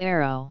Avro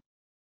Arrow.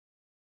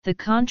 The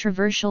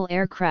controversial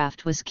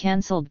aircraft was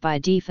cancelled by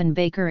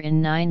Diefenbaker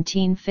in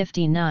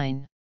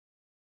 1959.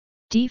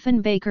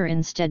 Diefenbaker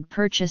instead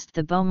purchased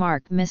the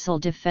Beaumark missile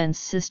defense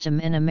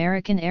system in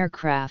American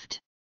aircraft.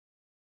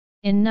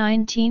 In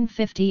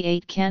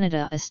 1958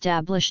 Canada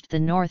established the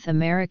North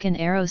American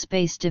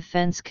Aerospace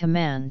Defense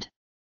Command.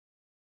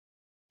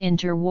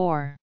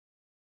 Interwar.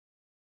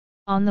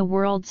 On the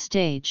world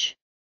stage.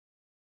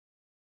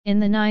 In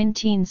the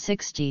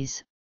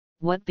 1960s,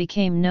 what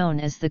became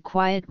known as the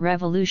Quiet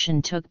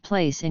Revolution took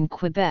place in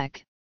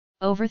Quebec,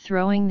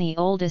 overthrowing the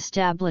old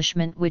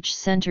establishment which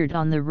centered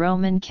on the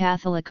Roman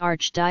Catholic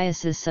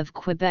Archdiocese of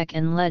Quebec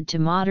and led to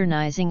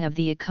modernizing of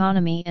the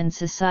economy and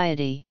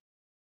society.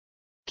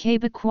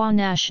 Québécois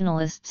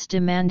nationalists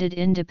demanded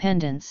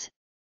independence,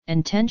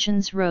 and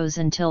tensions rose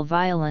until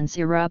violence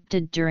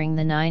erupted during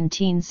the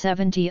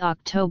 1970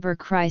 October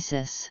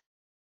crisis.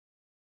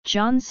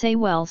 John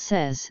Sawell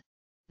says,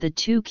 "The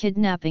two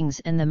kidnappings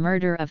and the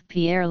murder of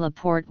Pierre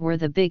Laporte were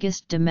the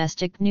biggest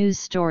domestic news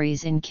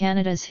stories in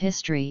Canada's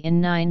history." In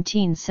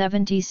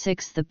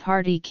 1976 the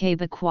Parti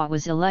Québécois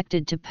was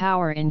elected to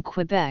power in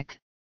Quebec,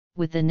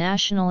 with a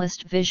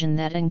nationalist vision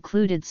that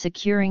included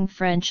securing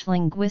French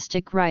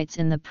linguistic rights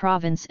in the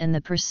province and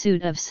the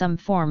pursuit of some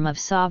form of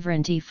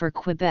sovereignty for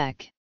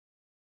Quebec.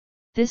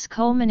 This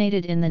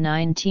culminated in the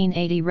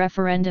 1980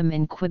 referendum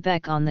in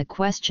Quebec on the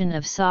question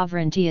of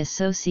sovereignty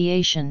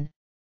association,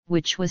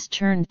 which was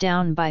turned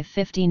down by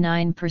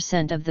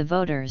 59% of the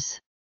voters.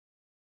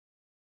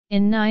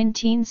 In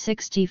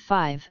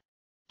 1965,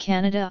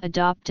 Canada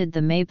adopted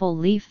the maple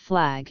leaf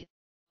flag,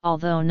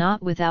 although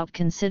not without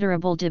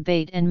considerable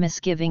debate and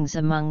misgivings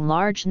among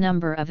large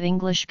number of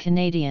English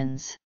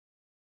Canadians.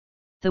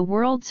 The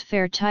World's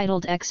Fair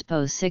titled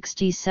Expo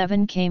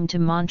 67 came to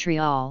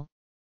Montreal,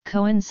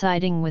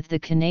 coinciding with the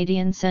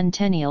Canadian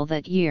centennial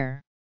that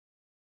year.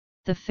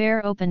 The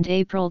fair opened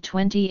April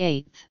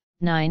 28,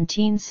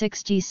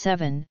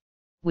 1967,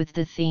 with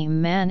the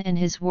theme Man and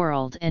His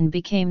World and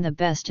became the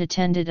best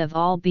attended of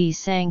all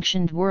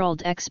B-sanctioned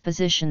world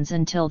expositions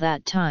until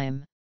that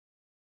time.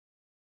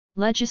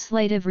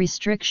 Legislative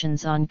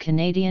restrictions on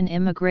Canadian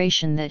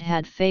immigration that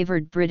had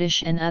favoured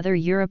British and other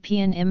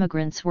European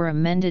immigrants were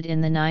amended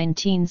in the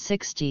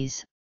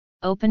 1960s,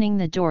 opening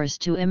the doors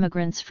to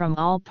immigrants from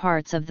all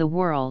parts of the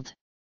world.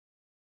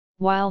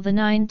 While the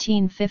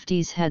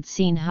 1950s had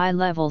seen high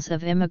levels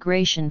of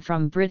immigration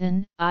from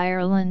Britain,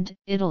 Ireland,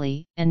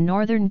 Italy, and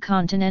northern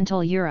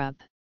continental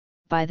Europe,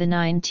 by the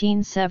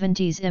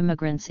 1970s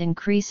immigrants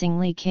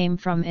increasingly came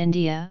from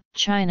India,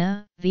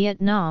 China,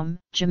 Vietnam,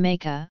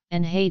 Jamaica,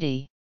 and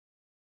Haiti.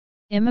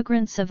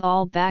 Immigrants of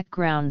all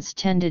backgrounds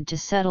tended to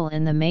settle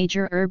in the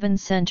major urban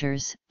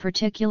centres,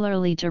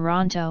 particularly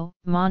Toronto,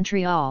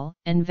 Montreal,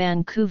 and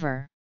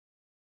Vancouver.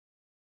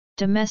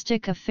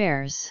 Domestic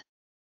affairs.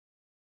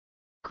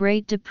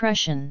 Great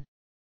Depression.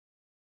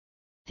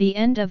 The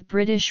end of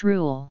British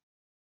rule.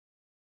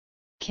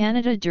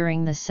 Canada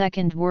during the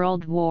Second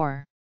World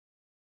War.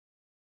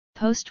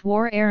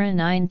 Post-war era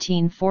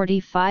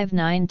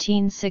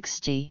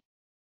 1945–1960.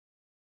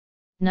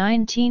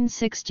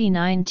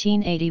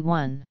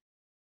 1960–1981.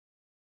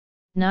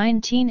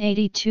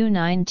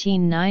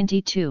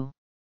 1982–1992.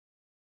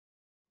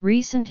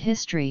 Recent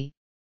history,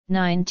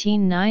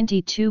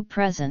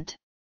 1992–present.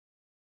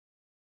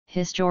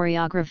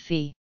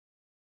 Historiography.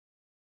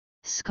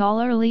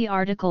 Scholarly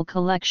article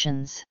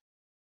collections.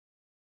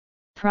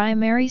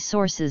 Primary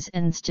sources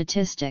and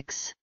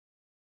statistics.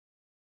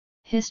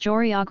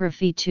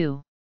 Historiography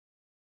 2.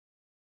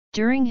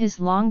 During his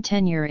long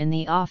tenure in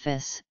the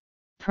office,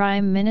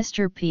 Prime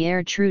Minister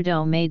Pierre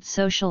Trudeau made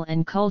social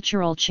and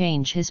cultural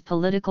change his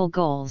political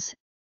goals,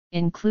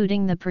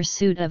 including the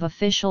pursuit of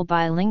official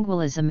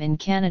bilingualism in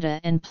Canada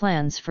and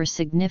plans for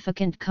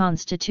significant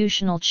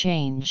constitutional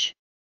change.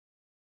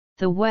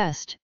 The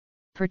West,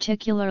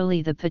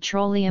 particularly the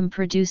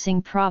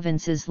petroleum-producing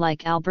provinces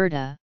like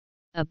Alberta,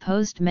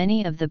 opposed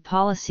many of the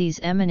policies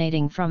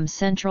emanating from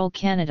central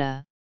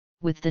Canada,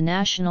 with the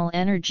National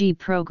Energy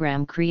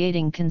Program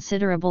creating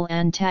considerable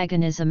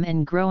antagonism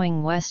and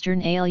growing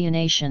Western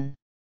alienation.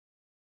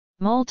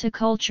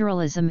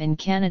 Multiculturalism in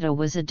Canada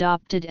was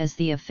adopted as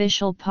the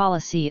official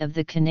policy of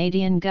the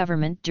Canadian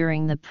government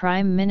during the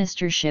Prime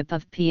Ministership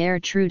of Pierre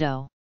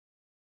Trudeau.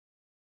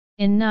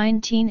 In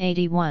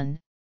 1981,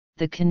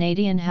 the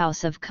Canadian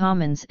House of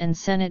Commons and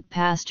Senate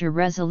passed a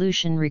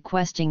resolution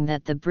requesting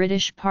that the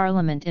British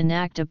Parliament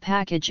enact a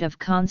package of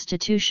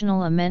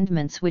constitutional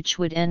amendments which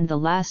would end the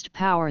last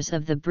powers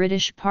of the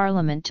British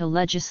Parliament to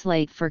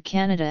legislate for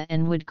Canada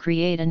and would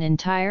create an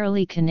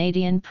entirely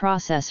Canadian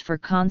process for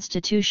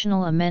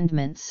constitutional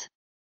amendments.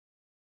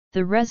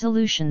 The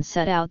resolution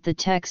set out the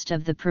text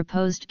of the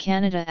proposed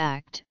Canada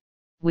Act,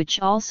 which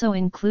also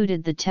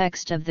included the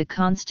text of the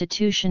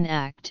Constitution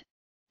Act,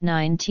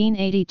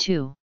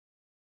 1982.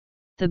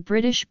 The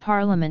British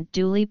Parliament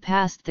duly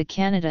passed the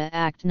Canada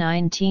Act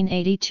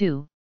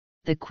 1982,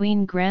 the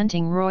Queen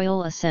granting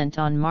royal assent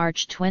on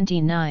March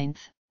 29,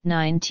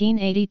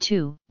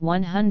 1982,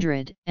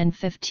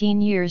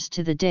 115 years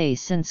to the day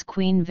since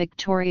Queen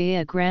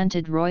Victoria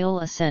granted royal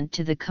assent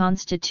to the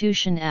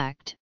Constitution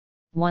Act,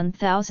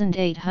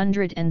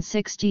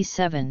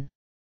 1867.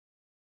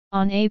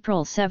 On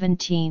April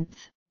 17,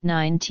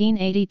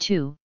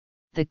 1982,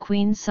 the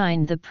Queen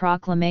signed the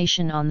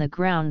proclamation on the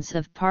grounds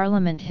of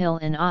Parliament Hill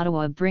in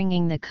Ottawa,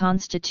 bringing the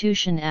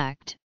Constitution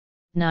Act,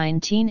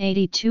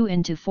 1982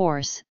 into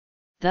force,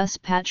 thus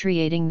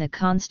patriating the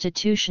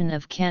Constitution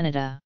of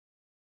Canada.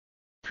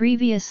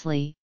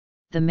 Previously,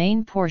 the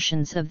main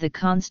portions of the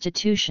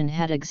Constitution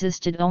had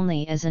existed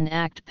only as an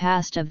act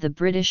passed of the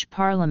British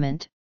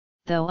Parliament,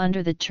 though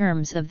under the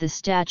terms of the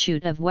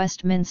Statute of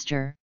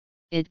Westminster,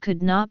 it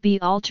could not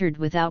be altered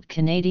without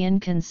Canadian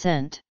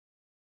consent.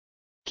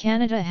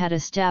 Canada had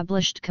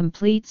established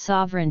complete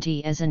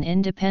sovereignty as an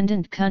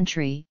independent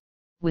country,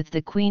 with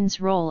the Queen's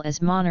role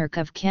as monarch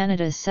of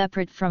Canada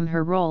separate from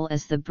her role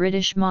as the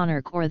British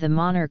monarch or the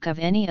monarch of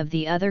any of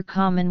the other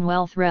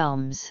Commonwealth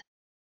realms.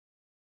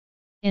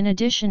 In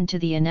addition to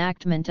the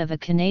enactment of a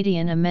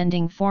Canadian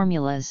amending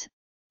formulas,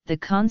 the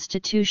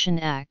Constitution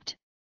Act,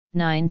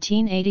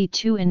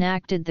 1982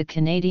 enacted the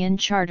Canadian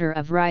Charter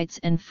of Rights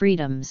and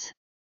Freedoms.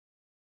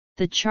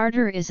 The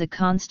Charter is a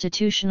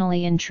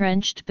constitutionally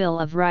entrenched Bill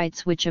of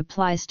Rights which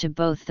applies to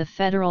both the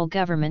federal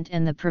government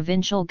and the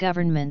provincial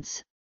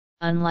governments,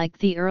 unlike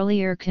the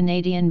earlier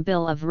Canadian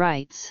Bill of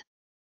Rights.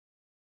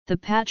 The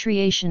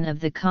patriation of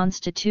the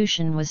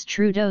Constitution was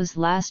Trudeau's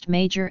last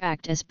major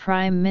act as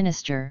Prime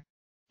Minister.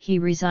 He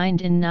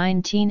resigned in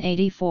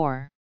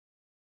 1984.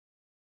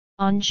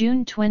 On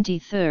June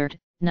 23,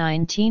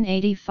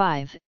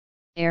 1985,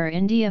 Air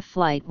India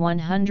Flight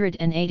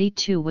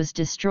 182 was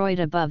destroyed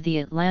above the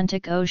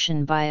Atlantic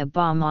Ocean by a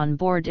bomb on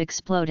board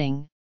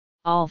exploding.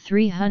 All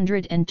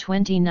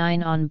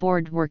 329 on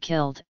board were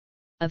killed,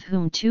 of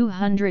whom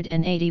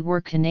 280 were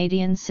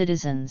Canadian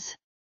citizens.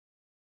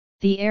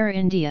 The Air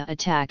India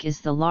attack is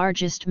the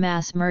largest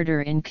mass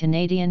murder in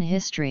Canadian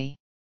history.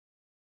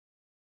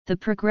 The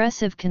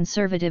Progressive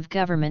Conservative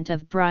government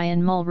of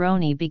Brian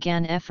Mulroney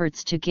began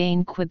efforts to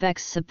gain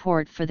Quebec's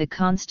support for the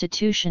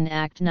Constitution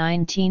Act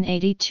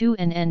 1982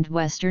 and end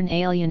Western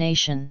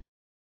alienation.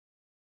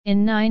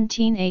 In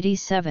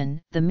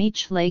 1987, the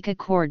Meech Lake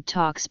Accord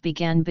talks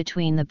began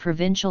between the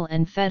provincial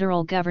and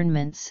federal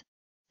governments,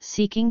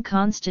 seeking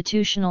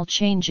constitutional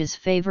changes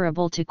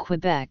favorable to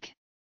Quebec.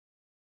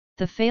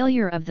 The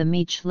failure of the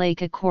Meech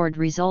Lake Accord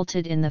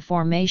resulted in the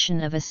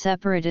formation of a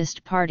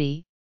separatist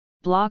party,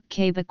 Bloc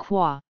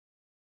Québécois.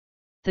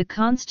 The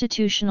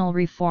constitutional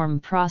reform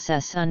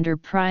process under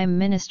Prime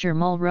Minister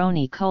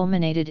Mulroney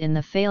culminated in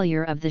the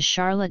failure of the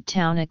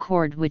Charlottetown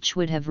Accord, which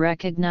would have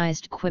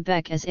recognized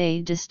Quebec as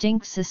a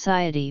distinct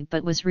society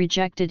but was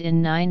rejected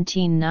in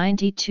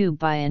 1992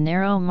 by a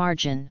narrow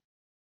margin.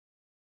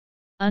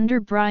 Under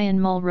Brian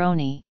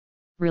Mulroney,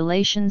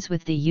 relations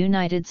with the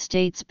United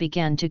States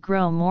began to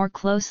grow more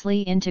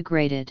closely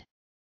integrated.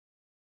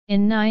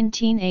 In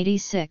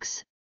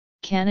 1986,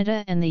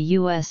 Canada and the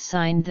U.S.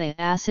 signed the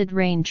Acid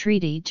Rain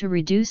Treaty to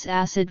reduce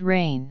acid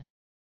rain.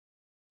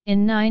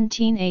 In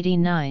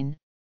 1989,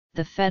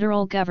 the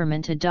federal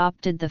government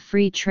adopted the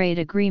Free Trade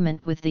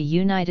Agreement with the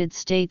United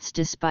States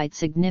despite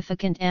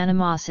significant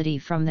animosity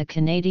from the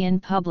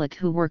Canadian public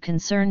who were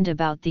concerned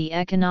about the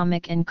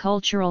economic and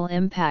cultural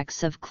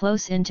impacts of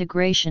close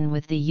integration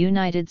with the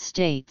United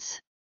States.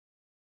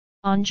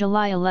 On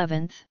July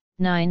 11,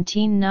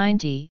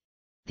 1990,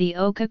 the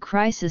Oka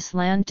Crisis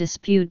land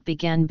dispute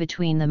began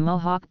between the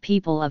Mohawk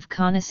people of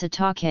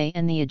Kanesatake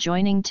and the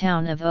adjoining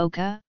town of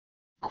Oka,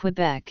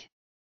 Quebec.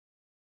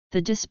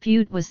 The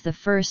dispute was the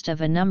first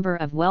of a number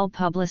of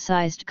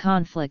well-publicized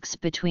conflicts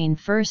between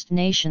First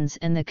Nations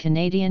and the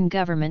Canadian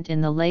government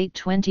in the late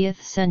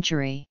 20th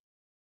century.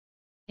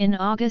 In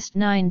August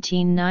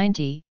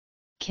 1990,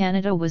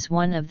 Canada was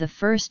one of the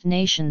First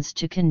Nations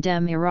to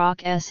condemn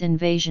Iraq's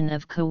invasion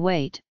of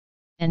Kuwait,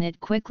 and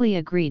it quickly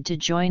agreed to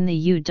join the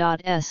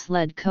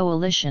U.S.-led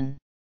coalition.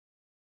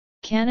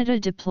 Canada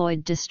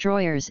deployed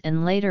destroyers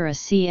and later a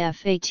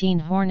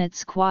CF-18 Hornet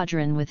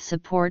squadron with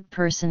support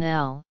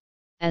personnel,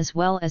 as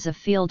well as a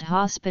field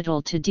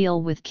hospital to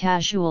deal with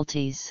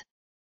casualties.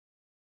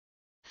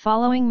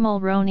 Following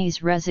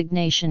Mulroney's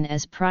resignation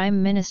as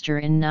Prime Minister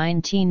in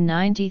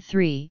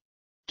 1993,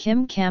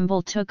 Kim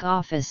Campbell took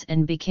office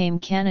and became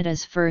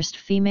Canada's first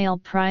female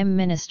Prime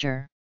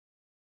Minister.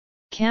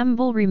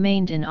 Campbell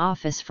remained in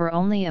office for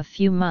only a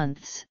few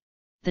months.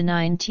 The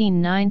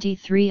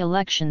 1993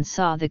 election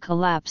saw the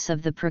collapse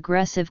of the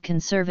Progressive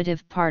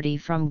Conservative Party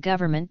from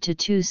government to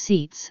 2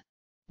 seats,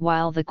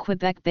 while the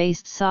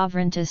Quebec-based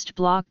sovereigntist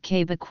Bloc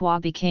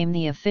Québécois became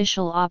the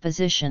official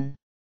opposition.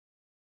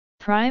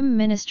 Prime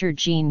Minister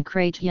Jean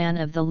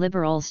Chrétien of the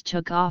Liberals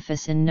took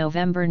office in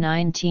November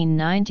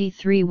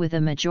 1993 with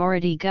a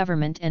majority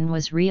government and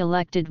was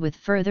re-elected with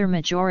further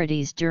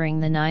majorities during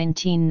the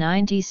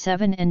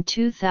 1997 and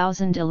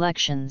 2000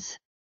 elections.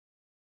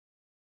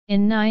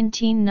 In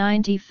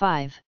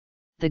 1995,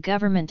 the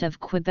government of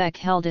Quebec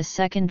held a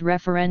second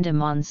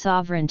referendum on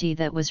sovereignty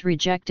that was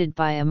rejected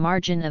by a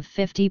margin of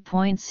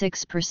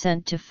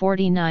 50.6% to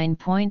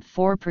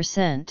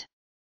 49.4%.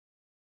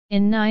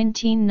 In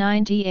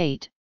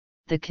 1998,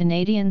 the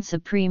Canadian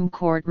Supreme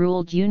Court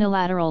ruled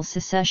unilateral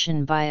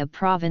secession by a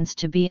province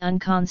to be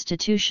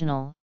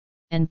unconstitutional,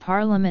 and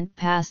Parliament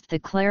passed the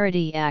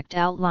Clarity Act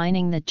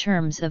outlining the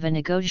terms of a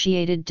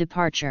negotiated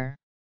departure.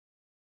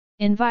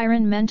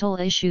 Environmental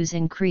issues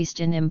increased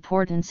in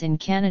importance in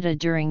Canada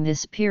during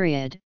this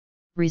period,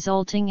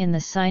 resulting in the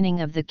signing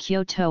of the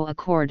Kyoto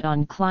Accord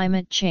on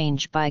Climate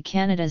Change by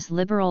Canada's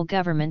Liberal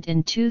government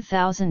in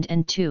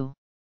 2002.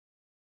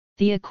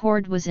 The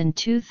accord was in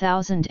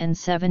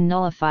 2007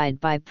 nullified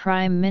by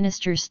Prime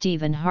Minister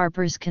Stephen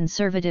Harper's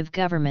Conservative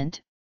government,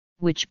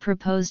 which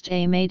proposed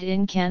a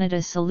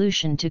made-in-Canada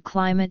solution to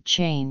climate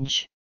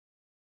change.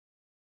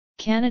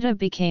 Canada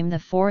became the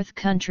 4th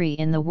country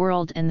in the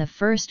world and the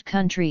first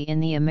country in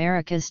the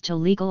Americas to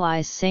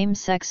legalize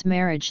same-sex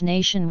marriage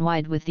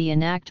nationwide with the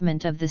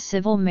enactment of the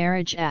Civil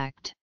Marriage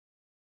Act.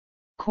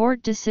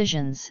 Court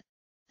decisions,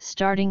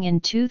 starting in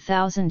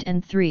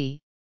 2003,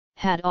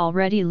 had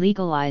already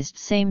legalized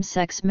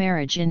same-sex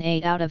marriage in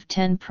 8 out of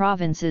 10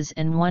 provinces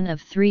and 1 of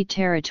 3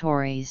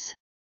 territories.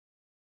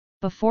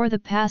 Before the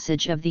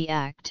passage of the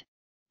Act,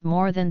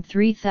 more than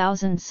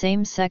 3,000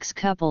 same-sex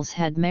couples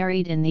had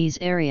married in these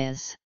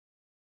areas.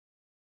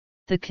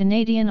 The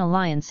Canadian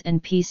Alliance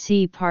and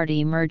PC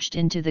Party merged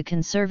into the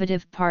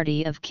Conservative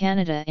Party of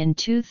Canada in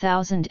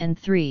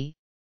 2003,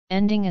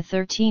 ending a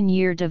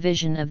 13-year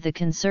division of the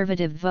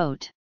Conservative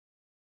vote.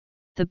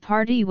 The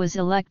party was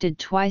elected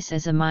twice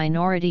as a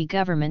minority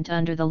government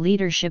under the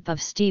leadership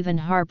of Stephen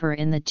Harper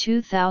in the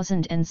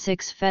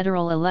 2006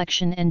 federal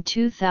election and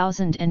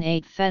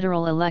 2008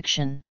 federal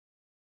election.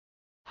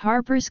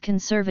 Harper's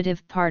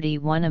Conservative Party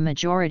won a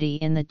majority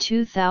in the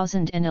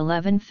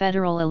 2011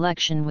 federal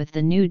election, with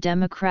the New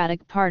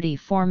Democratic Party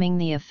forming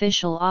the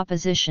official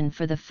opposition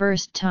for the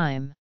first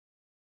time.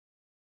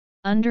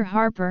 Under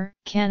Harper,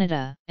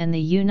 Canada and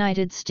the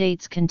United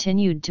States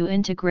continued to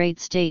integrate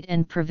state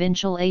and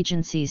provincial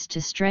agencies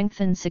to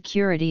strengthen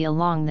security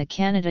along the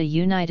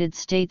Canada-United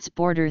States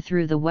border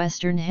through the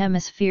Western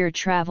Hemisphere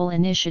Travel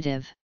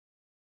Initiative.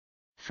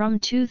 From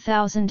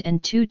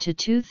 2002 to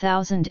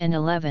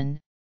 2011,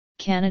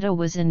 Canada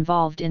was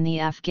involved in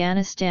the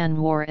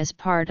Afghanistan War as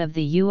part of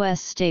the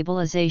U.S.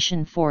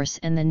 Stabilization Force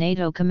and the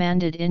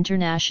NATO-commanded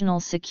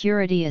International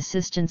Security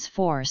Assistance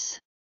Force.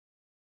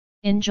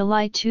 In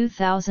July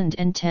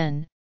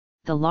 2010,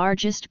 the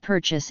largest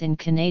purchase in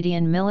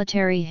Canadian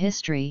military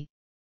history,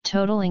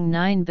 totaling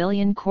 9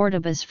 billion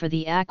Cordobas for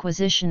the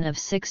acquisition of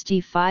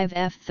 65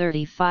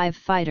 F-35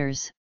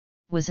 fighters,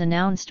 was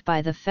announced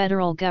by the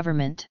federal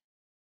government.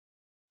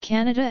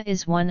 Canada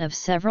is one of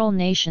several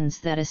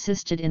nations that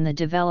assisted in the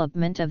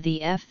development of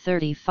the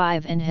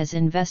F-35 and has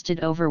invested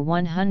over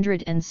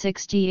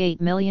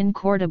 168 million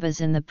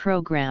Cordobas in the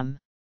program.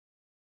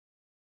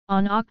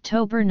 On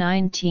October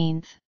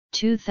 19,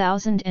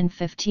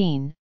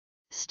 2015,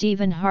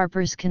 Stephen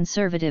Harper's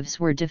Conservatives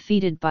were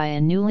defeated by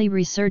a newly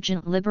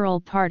resurgent Liberal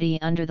Party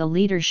under the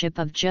leadership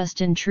of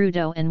Justin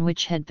Trudeau, and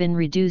which had been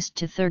reduced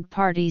to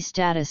third-party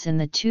status in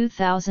the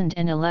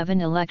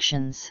 2011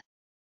 elections.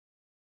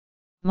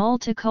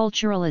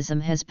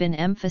 Multiculturalism has been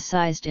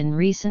emphasized in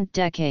recent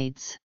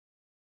decades.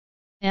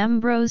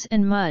 Ambrose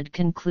and Mudd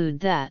conclude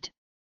that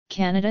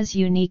Canada's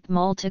unique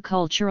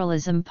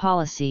multiculturalism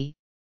policy,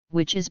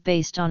 which is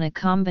based on a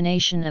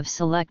combination of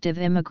selective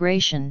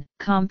immigration,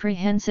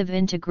 comprehensive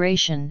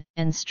integration,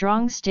 and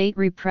strong state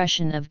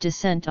repression of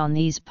dissent on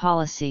these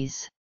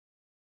policies.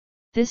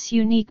 This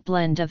unique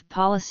blend of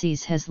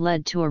policies has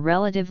led to a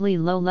relatively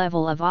low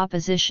level of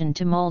opposition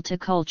to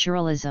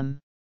multiculturalism.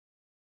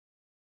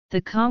 The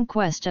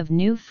conquest of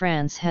New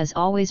France has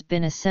always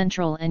been a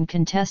central and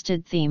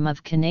contested theme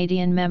of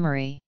Canadian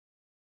memory.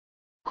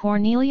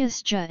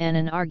 Cornelius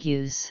Jehannan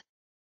argues.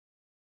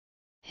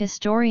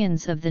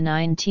 Historians of the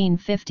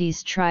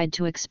 1950s tried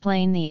to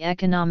explain the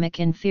economic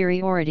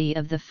inferiority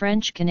of the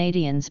French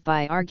Canadians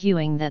by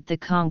arguing that the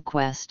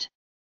conquest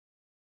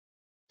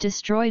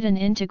destroyed an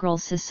integral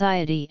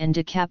society and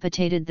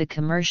decapitated the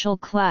commercial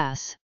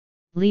class,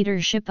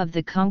 leadership of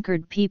the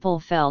conquered people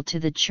fell to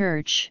the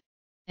church,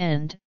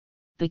 and,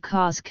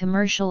 because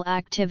commercial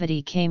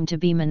activity came to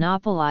be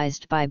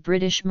monopolized by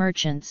British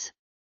merchants,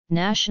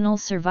 national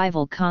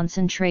survival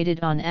concentrated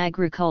on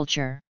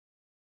agriculture.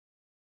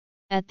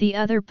 At the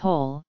other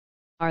pole,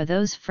 are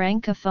those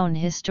francophone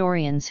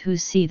historians who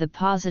see the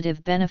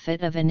positive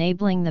benefit of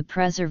enabling the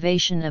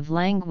preservation of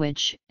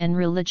language and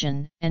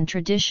religion and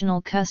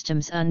traditional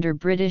customs under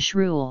British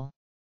rule.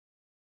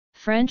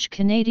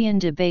 French-Canadian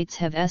debates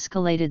have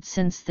escalated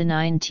since the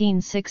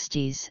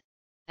 1960s,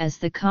 as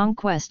the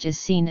conquest is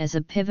seen as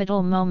a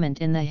pivotal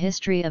moment in the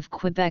history of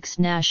Quebec's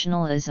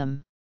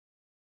nationalism.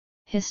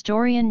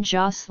 Historian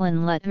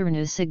Jocelyn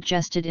Letourneau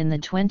suggested in the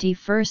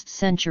 21st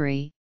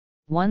century,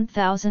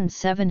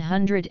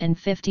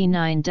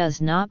 1759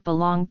 does not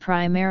belong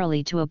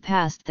primarily to a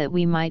past that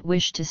we might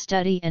wish to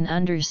study and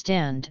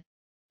understand,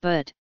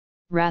 but,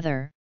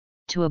 rather,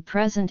 to a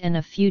present and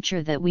a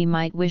future that we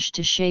might wish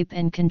to shape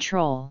and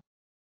control.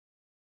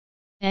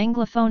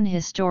 Anglophone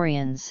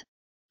historians,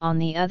 on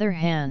the other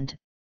hand,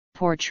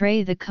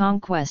 portray the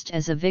conquest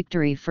as a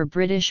victory for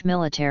British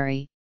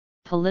military,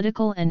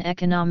 political and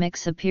economic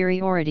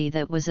superiority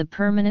that was a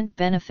permanent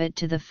benefit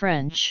to the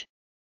French.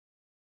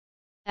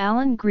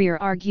 Alan Greer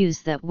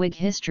argues that Whig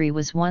history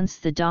was once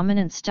the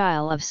dominant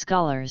style of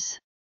scholars.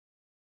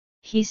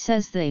 He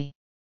says the